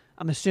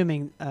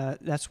assuming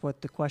that's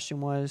what the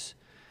question was.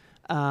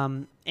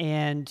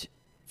 And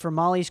for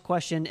Molly's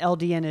question,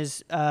 LDN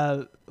is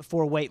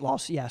for weight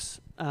loss.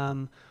 Yes.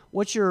 Can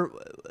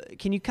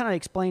you kind of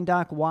explain,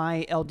 Doc,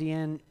 why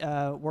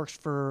LDN works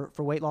for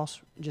weight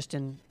loss?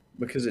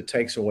 Because it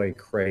takes away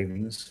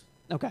cravings.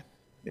 Okay.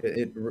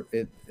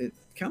 It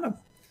kind of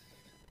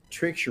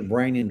tricks your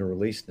brain into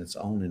releasing its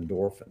own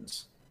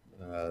endorphins.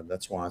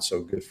 That's why it's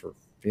so good for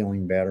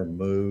feeling better,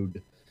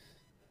 mood,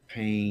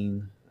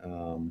 pain,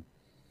 and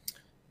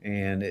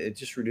it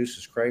just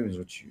reduces cravings,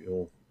 which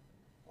you'll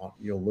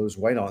lose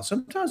weight on.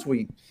 Sometimes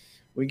we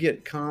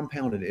get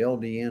compounded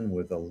LDN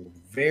with a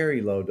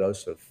very low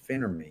dose of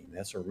phentermine.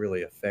 That's a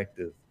really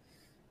effective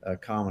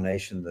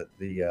combination. That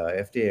the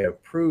FDA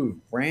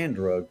approved brand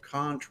drug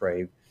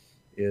Contrave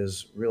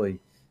is really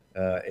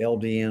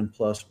LDN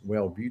plus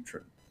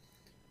Wellbutrin,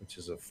 which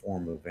is a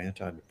form of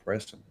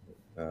antidepressant.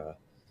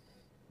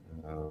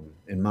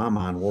 In my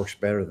mind, works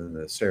better than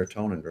the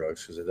serotonin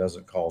drugs because it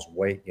doesn't cause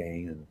weight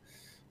gain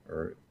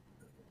or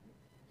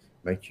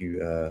make you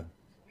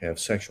have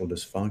sexual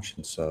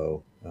dysfunction.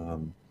 So, yeah,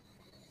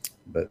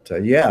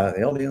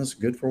 LDN is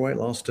good for weight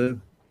loss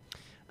too.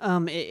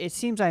 It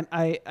seems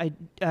I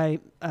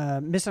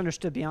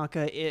misunderstood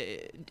Bianca.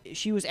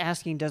 She was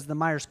asking, does the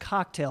Myers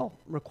cocktail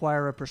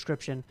require a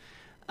prescription?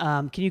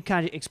 Can you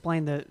kind of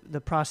explain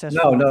the process?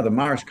 No, the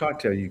Myers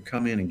cocktail, you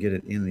come in and get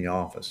it in the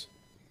office.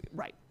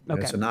 Right. And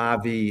Okay. It's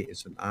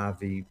an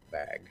IV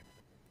bag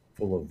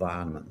full of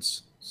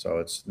vitamins. So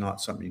it's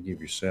not something you give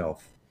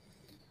yourself.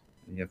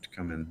 You have to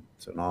come in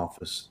to an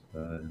office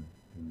and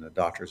the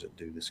doctors that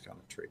do this kind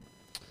of treatment.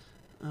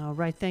 All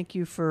right. Thank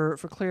you for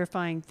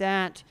clarifying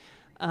that.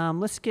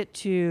 Let's get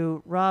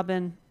to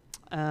Robin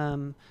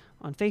on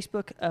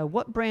Facebook.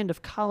 What brand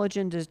of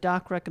collagen does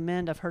Doc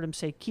recommend? I've heard him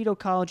say keto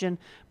collagen,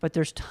 but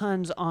there's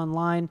tons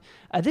online.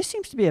 This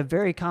seems to be a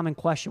very common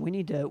question. We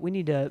need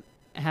to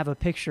have a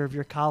picture of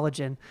your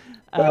collagen.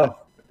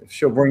 Well, if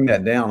she'll bring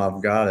that down,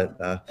 I've got it.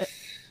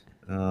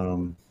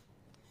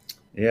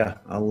 Yeah,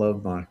 I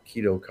love my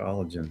keto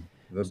collagen.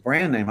 The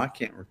brand name, I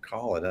can't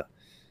recall it.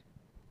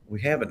 We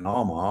have it in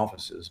all my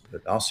offices,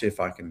 but I'll see if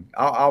I can.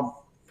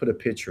 I'll put a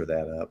picture of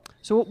that up.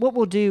 So what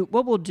we'll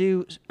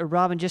do,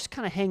 Robin, just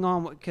kind of hang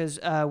on because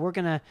we're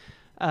gonna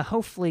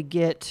hopefully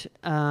get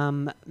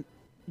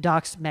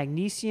Doc's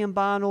magnesium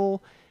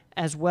bottle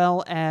as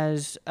well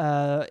as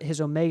his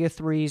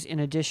omega-3s in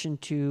addition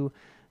to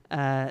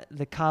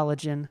the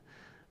collagen.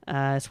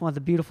 It's one of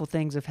the beautiful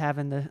things of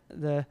having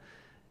the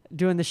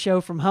doing the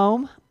show from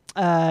home.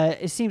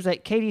 It seems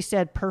like Katie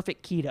said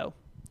Perfect Keto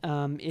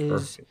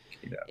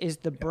is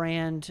the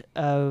brand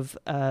of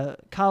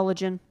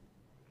collagen.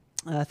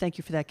 Thank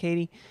you for that,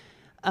 Katie.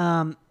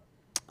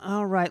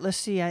 All right, let's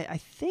see. I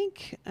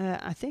think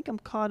I'm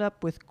caught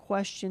up with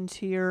questions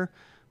here.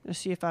 Let's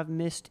see if I've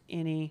missed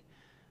any.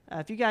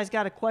 If you guys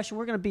got a question,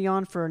 we're going to be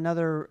on for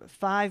another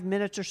 5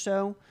 minutes or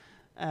so.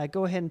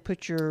 Go ahead and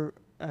put your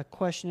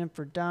question in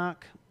for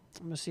Doc.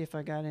 I'm going to see if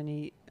I got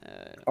any.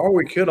 Or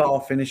we could all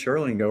finish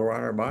early and go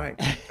ride our bike,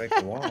 take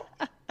a walk.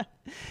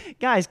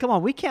 Guys, come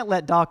on. We can't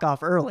let Doc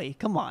off early.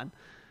 Come on.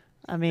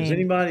 I mean, has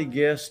anybody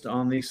guessed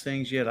on these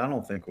things yet? I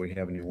don't think we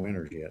have any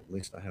winners yet. At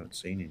least I haven't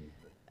seen any.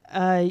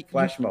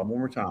 Flash them up one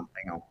more time.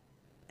 Hang on.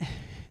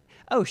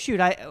 Oh, shoot.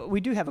 We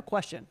do have a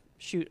question.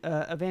 Shoot.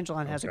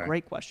 Evangeline has a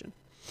great question.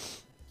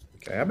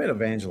 Okay. I bet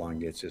Evangeline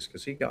gets this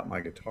because he got my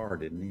guitar,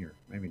 didn't he? Or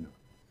maybe not.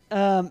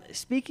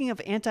 Speaking of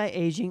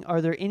anti-aging,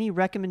 are there any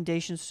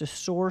recommendations to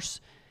source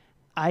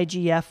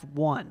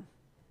IGF-1?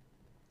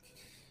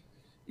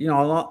 You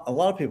know, a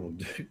lot of people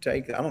do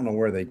take it. I don't know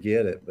where they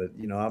get it, but,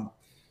 you know, I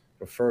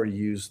prefer to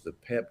use the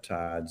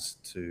peptides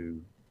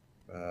to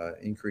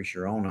increase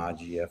your own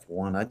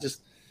IGF-1. I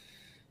just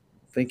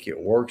think it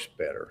works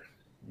better.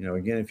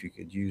 Again, if you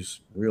could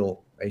use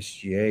real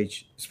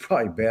HGH, it's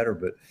probably better,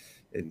 but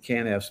it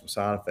can have some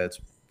side effects.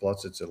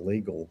 Plus, it's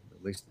illegal,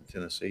 at least in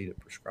Tennessee, to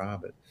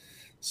prescribe it.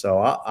 So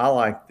I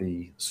like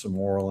the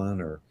Sermorelin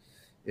or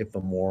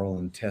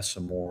Ipamorelin,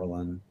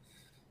 Tesamorelin.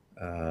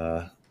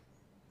 Uh,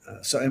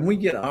 and we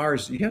get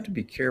ours. You have to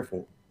be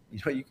careful. You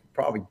can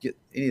probably get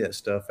any of that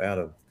stuff out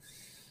of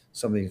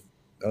some of these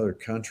other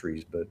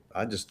countries, but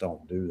I just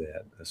don't do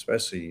that,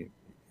 especially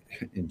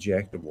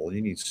injectable.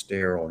 You need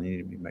sterile, and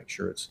you need to make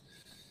sure it's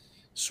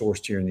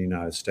sourced here in the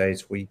United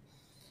States. We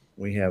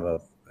have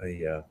a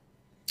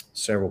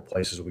several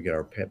places we get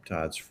our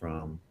peptides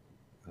from,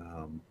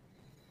 um,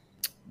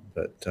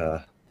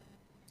 but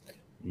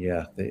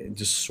yeah,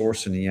 just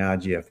sourcing the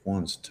IGF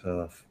one's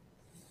tough.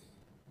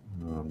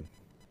 Um,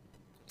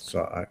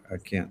 so I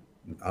can't.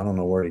 I don't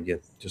know where to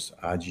get just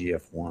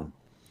IGF one.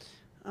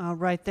 All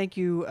right. Thank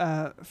you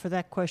for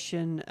that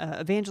question,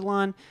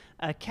 Evangelon.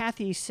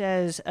 Kathy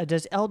says,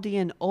 does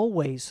LDN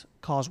always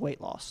cause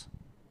weight loss?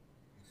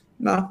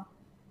 No,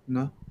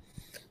 no.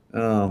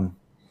 Um,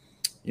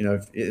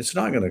 it's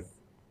not going to.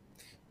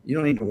 You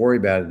don't need to worry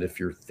about it if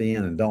you're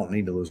thin and don't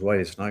need to lose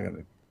weight. It's not going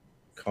to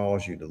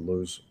cause you to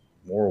lose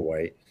more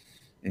weight.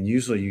 And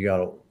usually you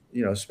got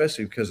to,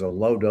 especially because of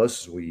low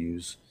doses we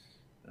use.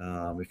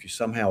 If you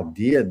somehow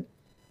did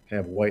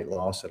have weight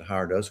loss at a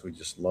higher dose, we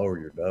just lower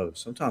your dose.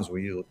 Sometimes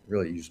we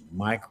really use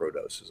micro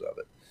doses of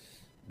it,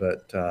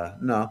 but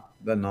no,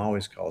 doesn't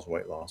always cause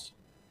weight loss.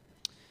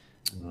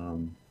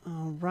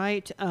 All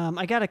right.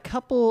 I got a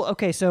couple.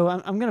 Okay, so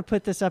I'm going to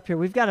put this up here.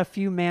 We've got a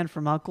few Man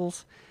from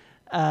Uncles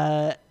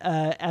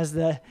as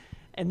the,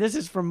 and this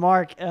is from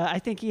Mark. I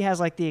think he has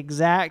like the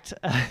exact.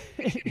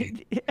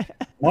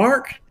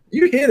 Mark,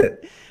 you hit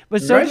it.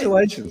 But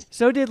congratulations.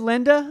 So did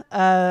Linda.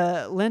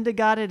 Linda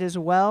got it as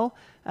well.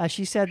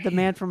 She said the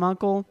Man from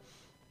Uncle.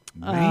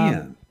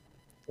 Man,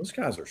 those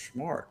guys are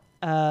smart.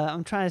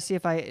 I'm trying to see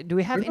if do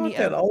we have They're any. Not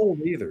that old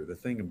either. The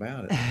thing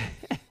about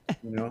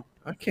it,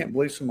 I can't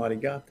believe somebody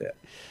got that.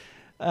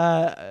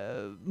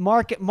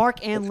 Mark and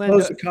Let's Linda.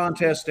 Close the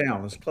contest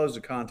down. Let's close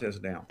the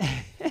contest down.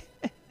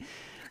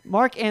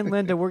 Mark and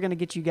Linda, we're going to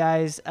get you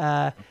guys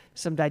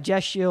some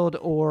Digest Shield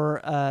or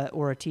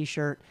a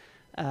T-shirt,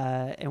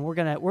 and we're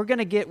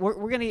gonna get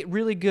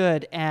really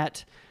good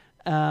at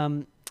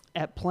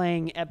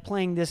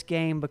playing this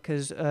game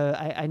because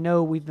I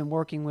know we've been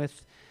working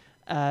with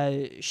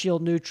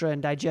Shield Nutra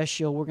and Digest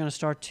Shield. We're going to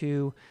start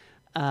to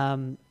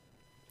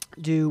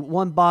do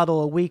one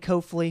bottle a week,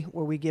 hopefully,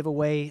 where we give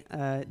away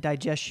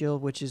Digest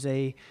Shield, which is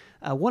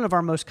one of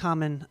our most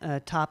common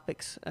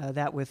topics,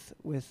 that with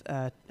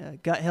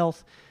gut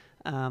health.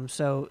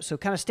 So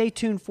kind of stay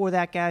tuned for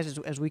that, guys,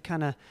 as we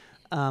kind of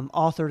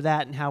author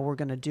that and how we're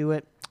going to do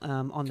it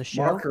on the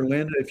show. Mark or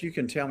Linda, if you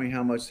can tell me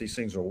how much these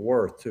things are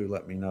worth, too,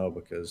 let me know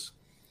because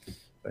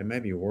they may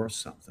be worth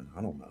something.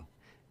 I don't know.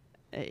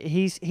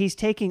 He's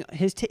taking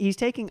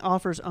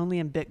offers only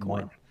in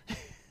Bitcoin.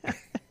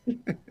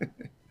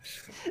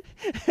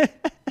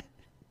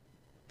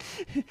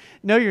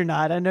 No, you're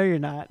not. I know you're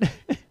not.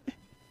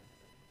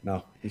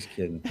 No, he's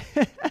kidding.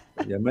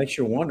 Yeah, it makes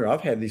you wonder.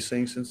 I've had these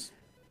things since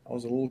I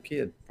was a little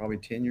kid, probably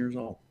 10 years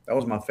old. That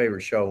was my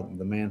favorite show,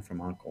 The Man from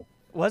Uncle.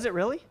 Was it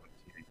really?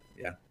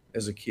 Yeah,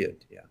 as a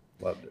kid. Yeah,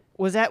 loved it.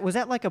 Was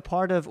that like a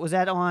part of? Was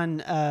that on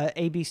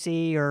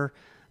ABC or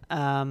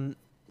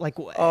like?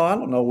 Oh, I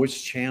don't know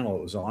which channel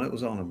it was on. It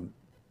was on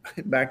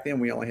back then.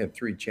 We only had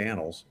 3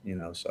 channels,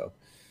 so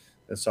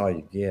that's all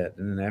you get.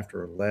 And then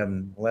after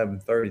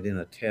 11:30, then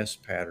a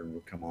test pattern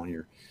would come on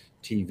your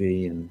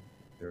TV, and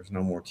there was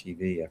no more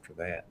TV after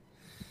that.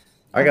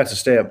 I got to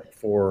stay up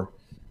for.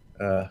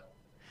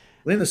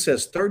 Linda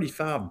says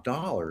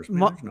 $35.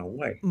 There's no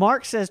way.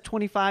 Mark says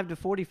 25 to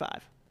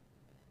 45.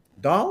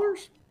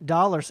 Dollars.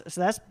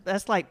 So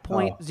that's like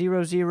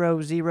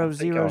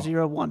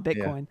 0.00001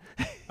 Bitcoin.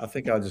 Yeah. I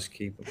think I'll just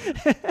keep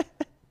them.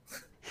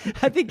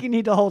 I think you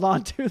need to hold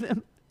on to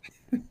them.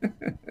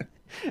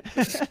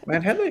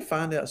 Man, how do they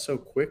find out so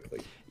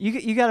quickly?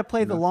 You got to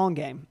play the long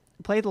game.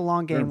 Play the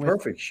long game. They're in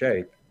perfect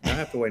shape. I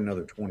have to wait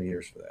another 20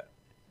 years for that.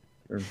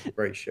 They're in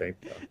great shape,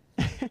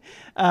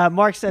 though.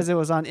 Mark says it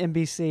was on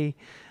NBC.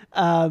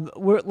 I'm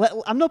going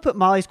to put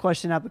Molly's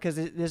question up because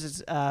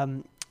this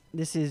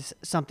is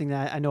something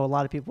that I know a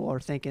lot of people are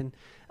thinking.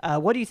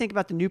 What do you think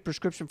about the new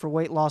prescription for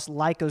weight loss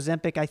like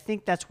Ozempic? I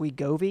think that's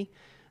Wegovy,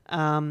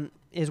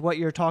 is what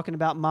you're talking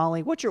about,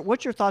 Molly. What's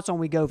your thoughts on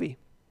Wegovy?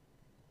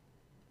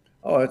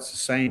 Oh, it's the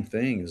same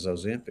thing as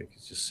Ozempic.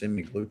 It's just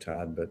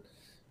semaglutide, but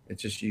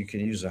it's just you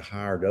can use a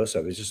higher dose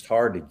of it. It's just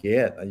hard to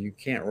get. You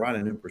can't write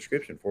a new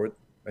prescription for it.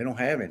 They don't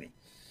have any.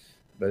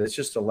 But it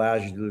just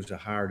allows you to use a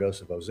higher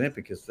dose of Ozempic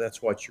because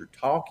that's what you're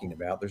talking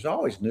about. There's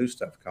always new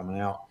stuff coming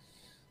out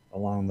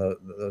along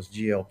those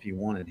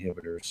GLP-1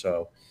 inhibitors.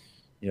 So,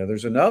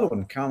 there's another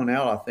one coming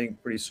out, I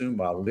think, pretty soon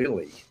by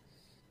Lilly.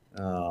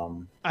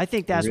 I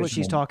think that's what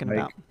she's talking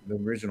about. The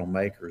original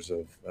makers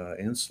of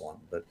insulin.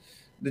 But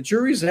the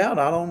jury's out.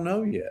 I don't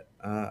know yet.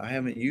 I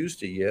haven't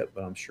used it yet,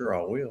 but I'm sure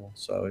I will.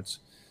 So it's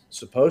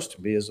supposed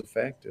to be as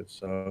effective.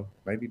 So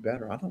maybe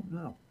better. I don't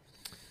know.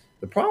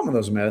 The problem with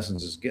those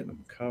medicines is getting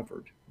them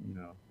covered,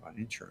 by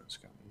insurance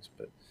companies.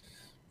 But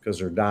because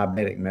they're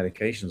diabetic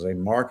medications, they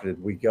marketed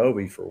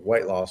Wegovy for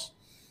weight loss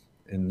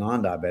in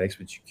non-diabetics,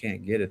 but you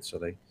can't get it. So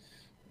they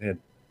had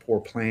poor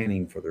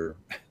planning for their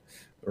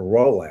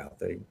rollout.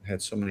 They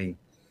had so many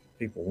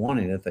people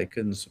wanting it, they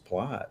couldn't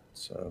supply it.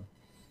 So,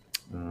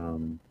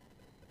 um,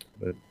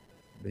 but,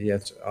 but yeah,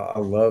 I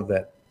love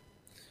that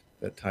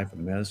type of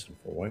medicine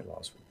for weight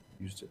loss.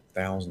 We've used it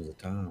thousands of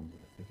times.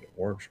 I think it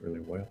works really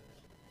well.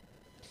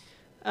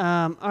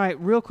 All right,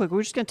 real quick,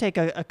 we're just going to take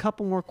a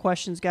couple more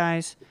questions,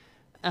 guys.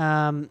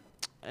 Um,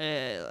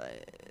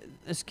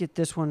 let's get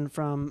this one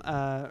from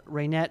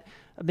Raynette.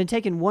 I've been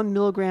taking 1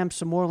 milligram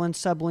Somorelin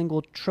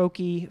sublingual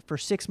troche for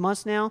 6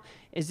 months now.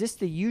 Is this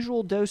the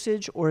usual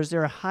dosage, or is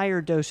there a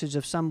higher dosage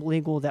of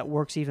sublingual that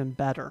works even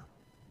better?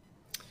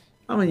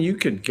 I mean, you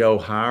could go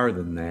higher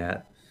than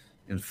that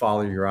and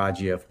follow your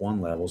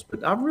IGF-1 levels,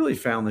 but I've really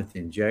found that the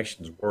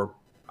injections work,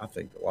 I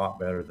think, a lot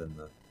better than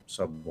the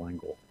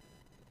sublingual.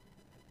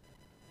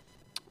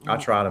 I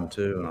tried them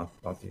too, and I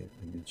thought the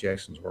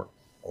injections work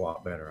a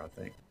lot better, I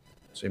think.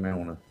 So you may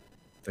want to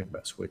think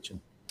about switching.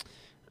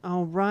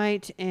 All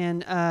right,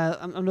 and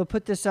I'm going to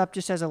put this up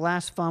just as a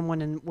last fun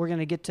one, and we're going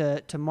to get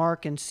to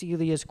Mark and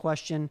Celia's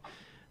question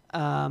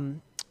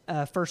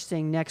first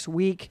thing next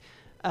week.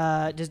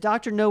 Does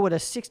Doctor know what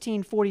a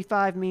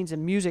 1645 means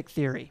in music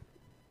theory?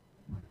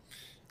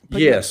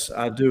 Yes,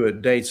 I do.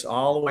 It dates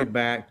all the way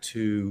back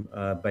to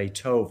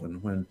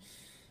Beethoven when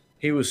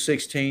he was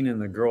 16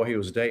 and the girl he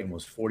was dating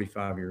was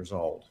 45 years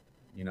old.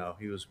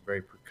 He was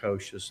very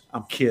precocious.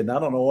 I'm kidding. I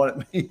don't know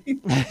what it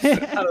means.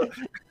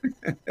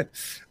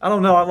 I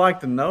don't know. I'd like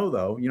to know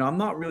though. I'm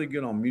not really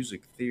good on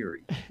music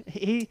theory.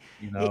 He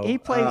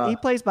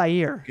plays by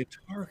ear.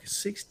 Guitar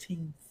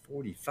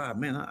 1645.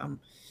 Man,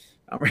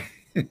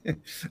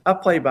 I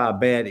play by a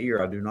bad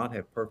ear. I do not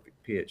have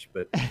perfect pitch,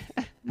 but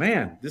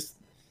man,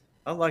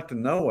 I'd like to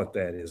know what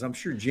that is. I'm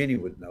sure Jenny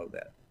would know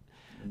that,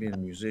 being a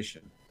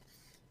musician.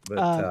 But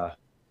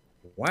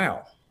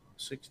wow,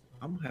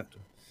 I'm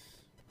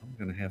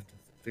gonna have to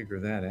figure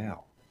that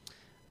out.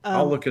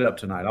 I'll look it up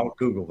tonight. I'll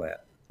Google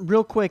that.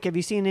 Real quick, have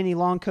you seen any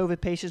long COVID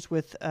patients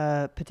with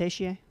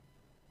petechiae?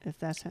 If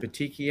that's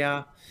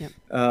petechiae, yep.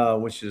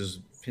 Which is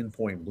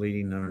pinpoint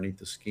bleeding underneath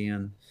the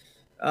skin.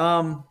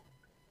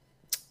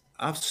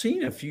 I've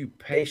seen a few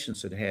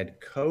patients that had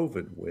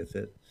COVID with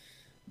it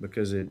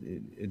because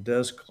it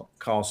does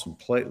cause some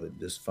platelet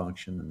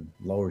dysfunction and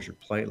lowers your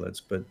platelets.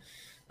 But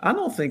I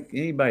don't think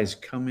anybody's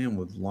come in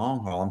with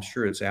long haul. I'm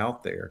sure it's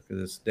out there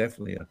because it's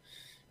definitely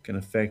can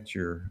affect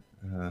your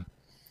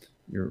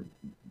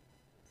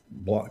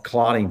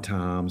clotting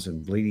times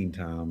and bleeding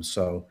times.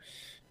 So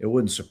it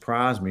wouldn't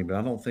surprise me, but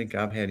I don't think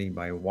I've had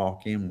anybody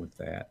walk in with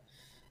that.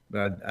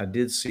 But I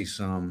did see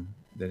some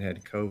that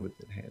had COVID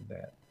that had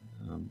that.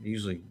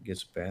 Usually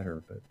gets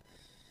better, but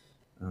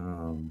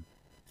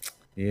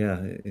yeah,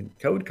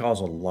 COVID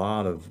causes a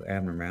lot of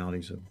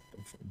abnormalities of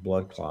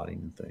blood clotting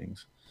and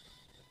things.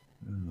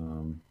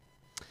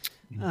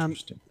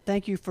 Interesting.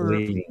 Thank you for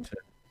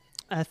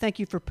thank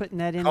you for putting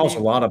that in. Cause a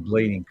lot of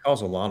bleeding.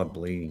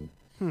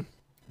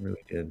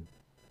 Really did.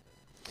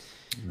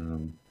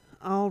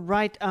 All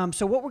right.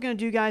 So what we're going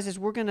to do, guys, is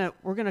we're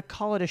gonna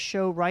call it a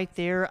show right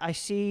there. I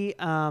see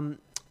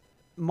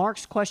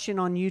Mark's question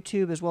on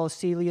YouTube as well as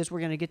Celia's. We're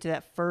going to get to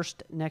that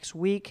first next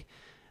week.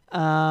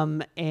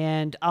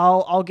 And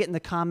I'll get in the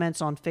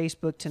comments on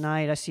Facebook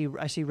tonight. I see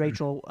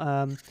Rachel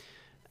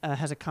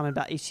has a comment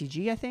about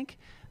HCG, I think.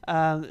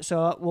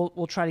 So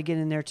we'll try to get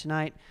in there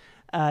tonight.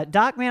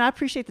 Doc, man, I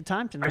appreciate the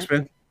time tonight. Thanks,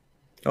 man.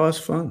 Oh, that's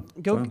fun.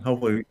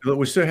 Hopefully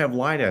we still have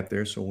light out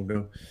there, so we'll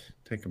go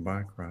take a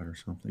bike ride or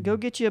something. Go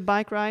get you a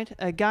bike ride.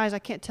 Guys, I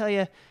can't tell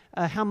you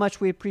how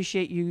much we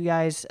appreciate you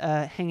guys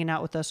hanging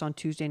out with us on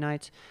Tuesday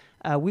nights.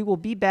 We will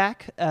be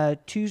back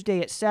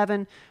Tuesday at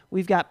 7.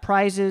 We've got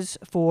prizes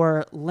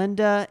for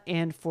Linda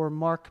and for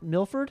Mark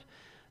Milford.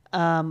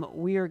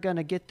 We are going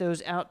to get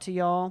those out to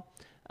y'all.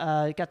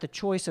 Got the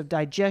choice of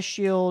Digest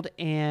Shield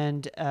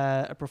and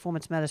a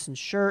Performance Medicine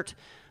shirt.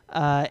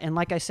 And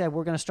like I said,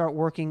 we're going to start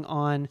working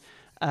on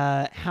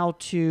how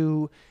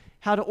to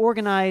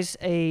organize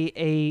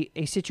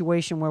a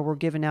situation where we're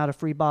giving out a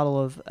free bottle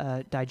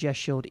of Digest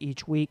Shield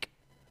each week.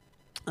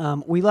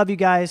 We love you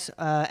guys.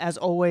 As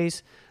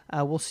always,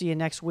 we'll see you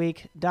next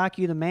week. Doc,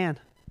 you the man.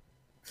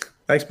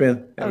 Thanks,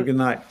 Ben. Have a good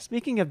night.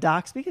 Speaking of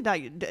Doc,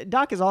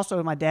 Doc is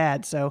also my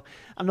dad, so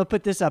I'm gonna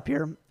put this up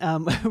here.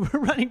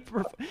 We're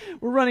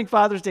running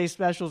Father's Day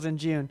specials in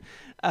June.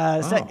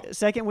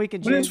 Second week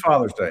in June. When is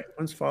Father's Day?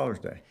 When's Father's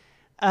Day?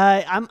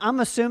 I'm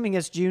assuming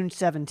it's June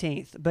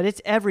 17th, but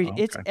it's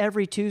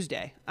every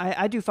Tuesday.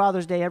 I do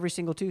Father's Day every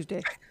single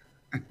Tuesday.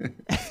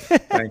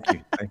 Thank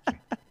you.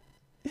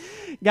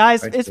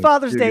 Guys, it's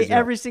Father's Day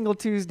every single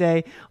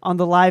Tuesday on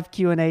the live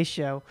Q&A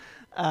show.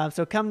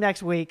 So come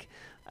next week.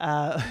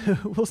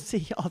 We'll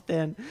see y'all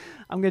then.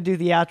 I'm going to do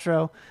the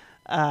outro.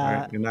 All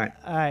right, good night.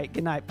 All right,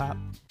 good night, Pop.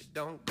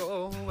 Don't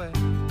go away.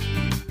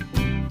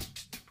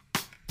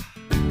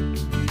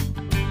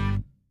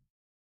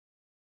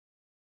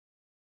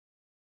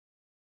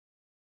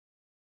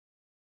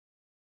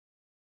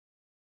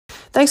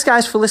 Thanks,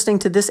 guys, for listening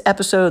to this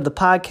episode of the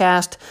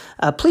podcast.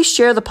 Please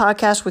share the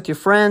podcast with your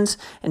friends.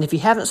 And if you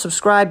haven't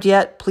subscribed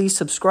yet, please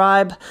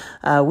subscribe.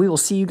 We will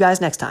see you guys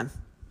next time.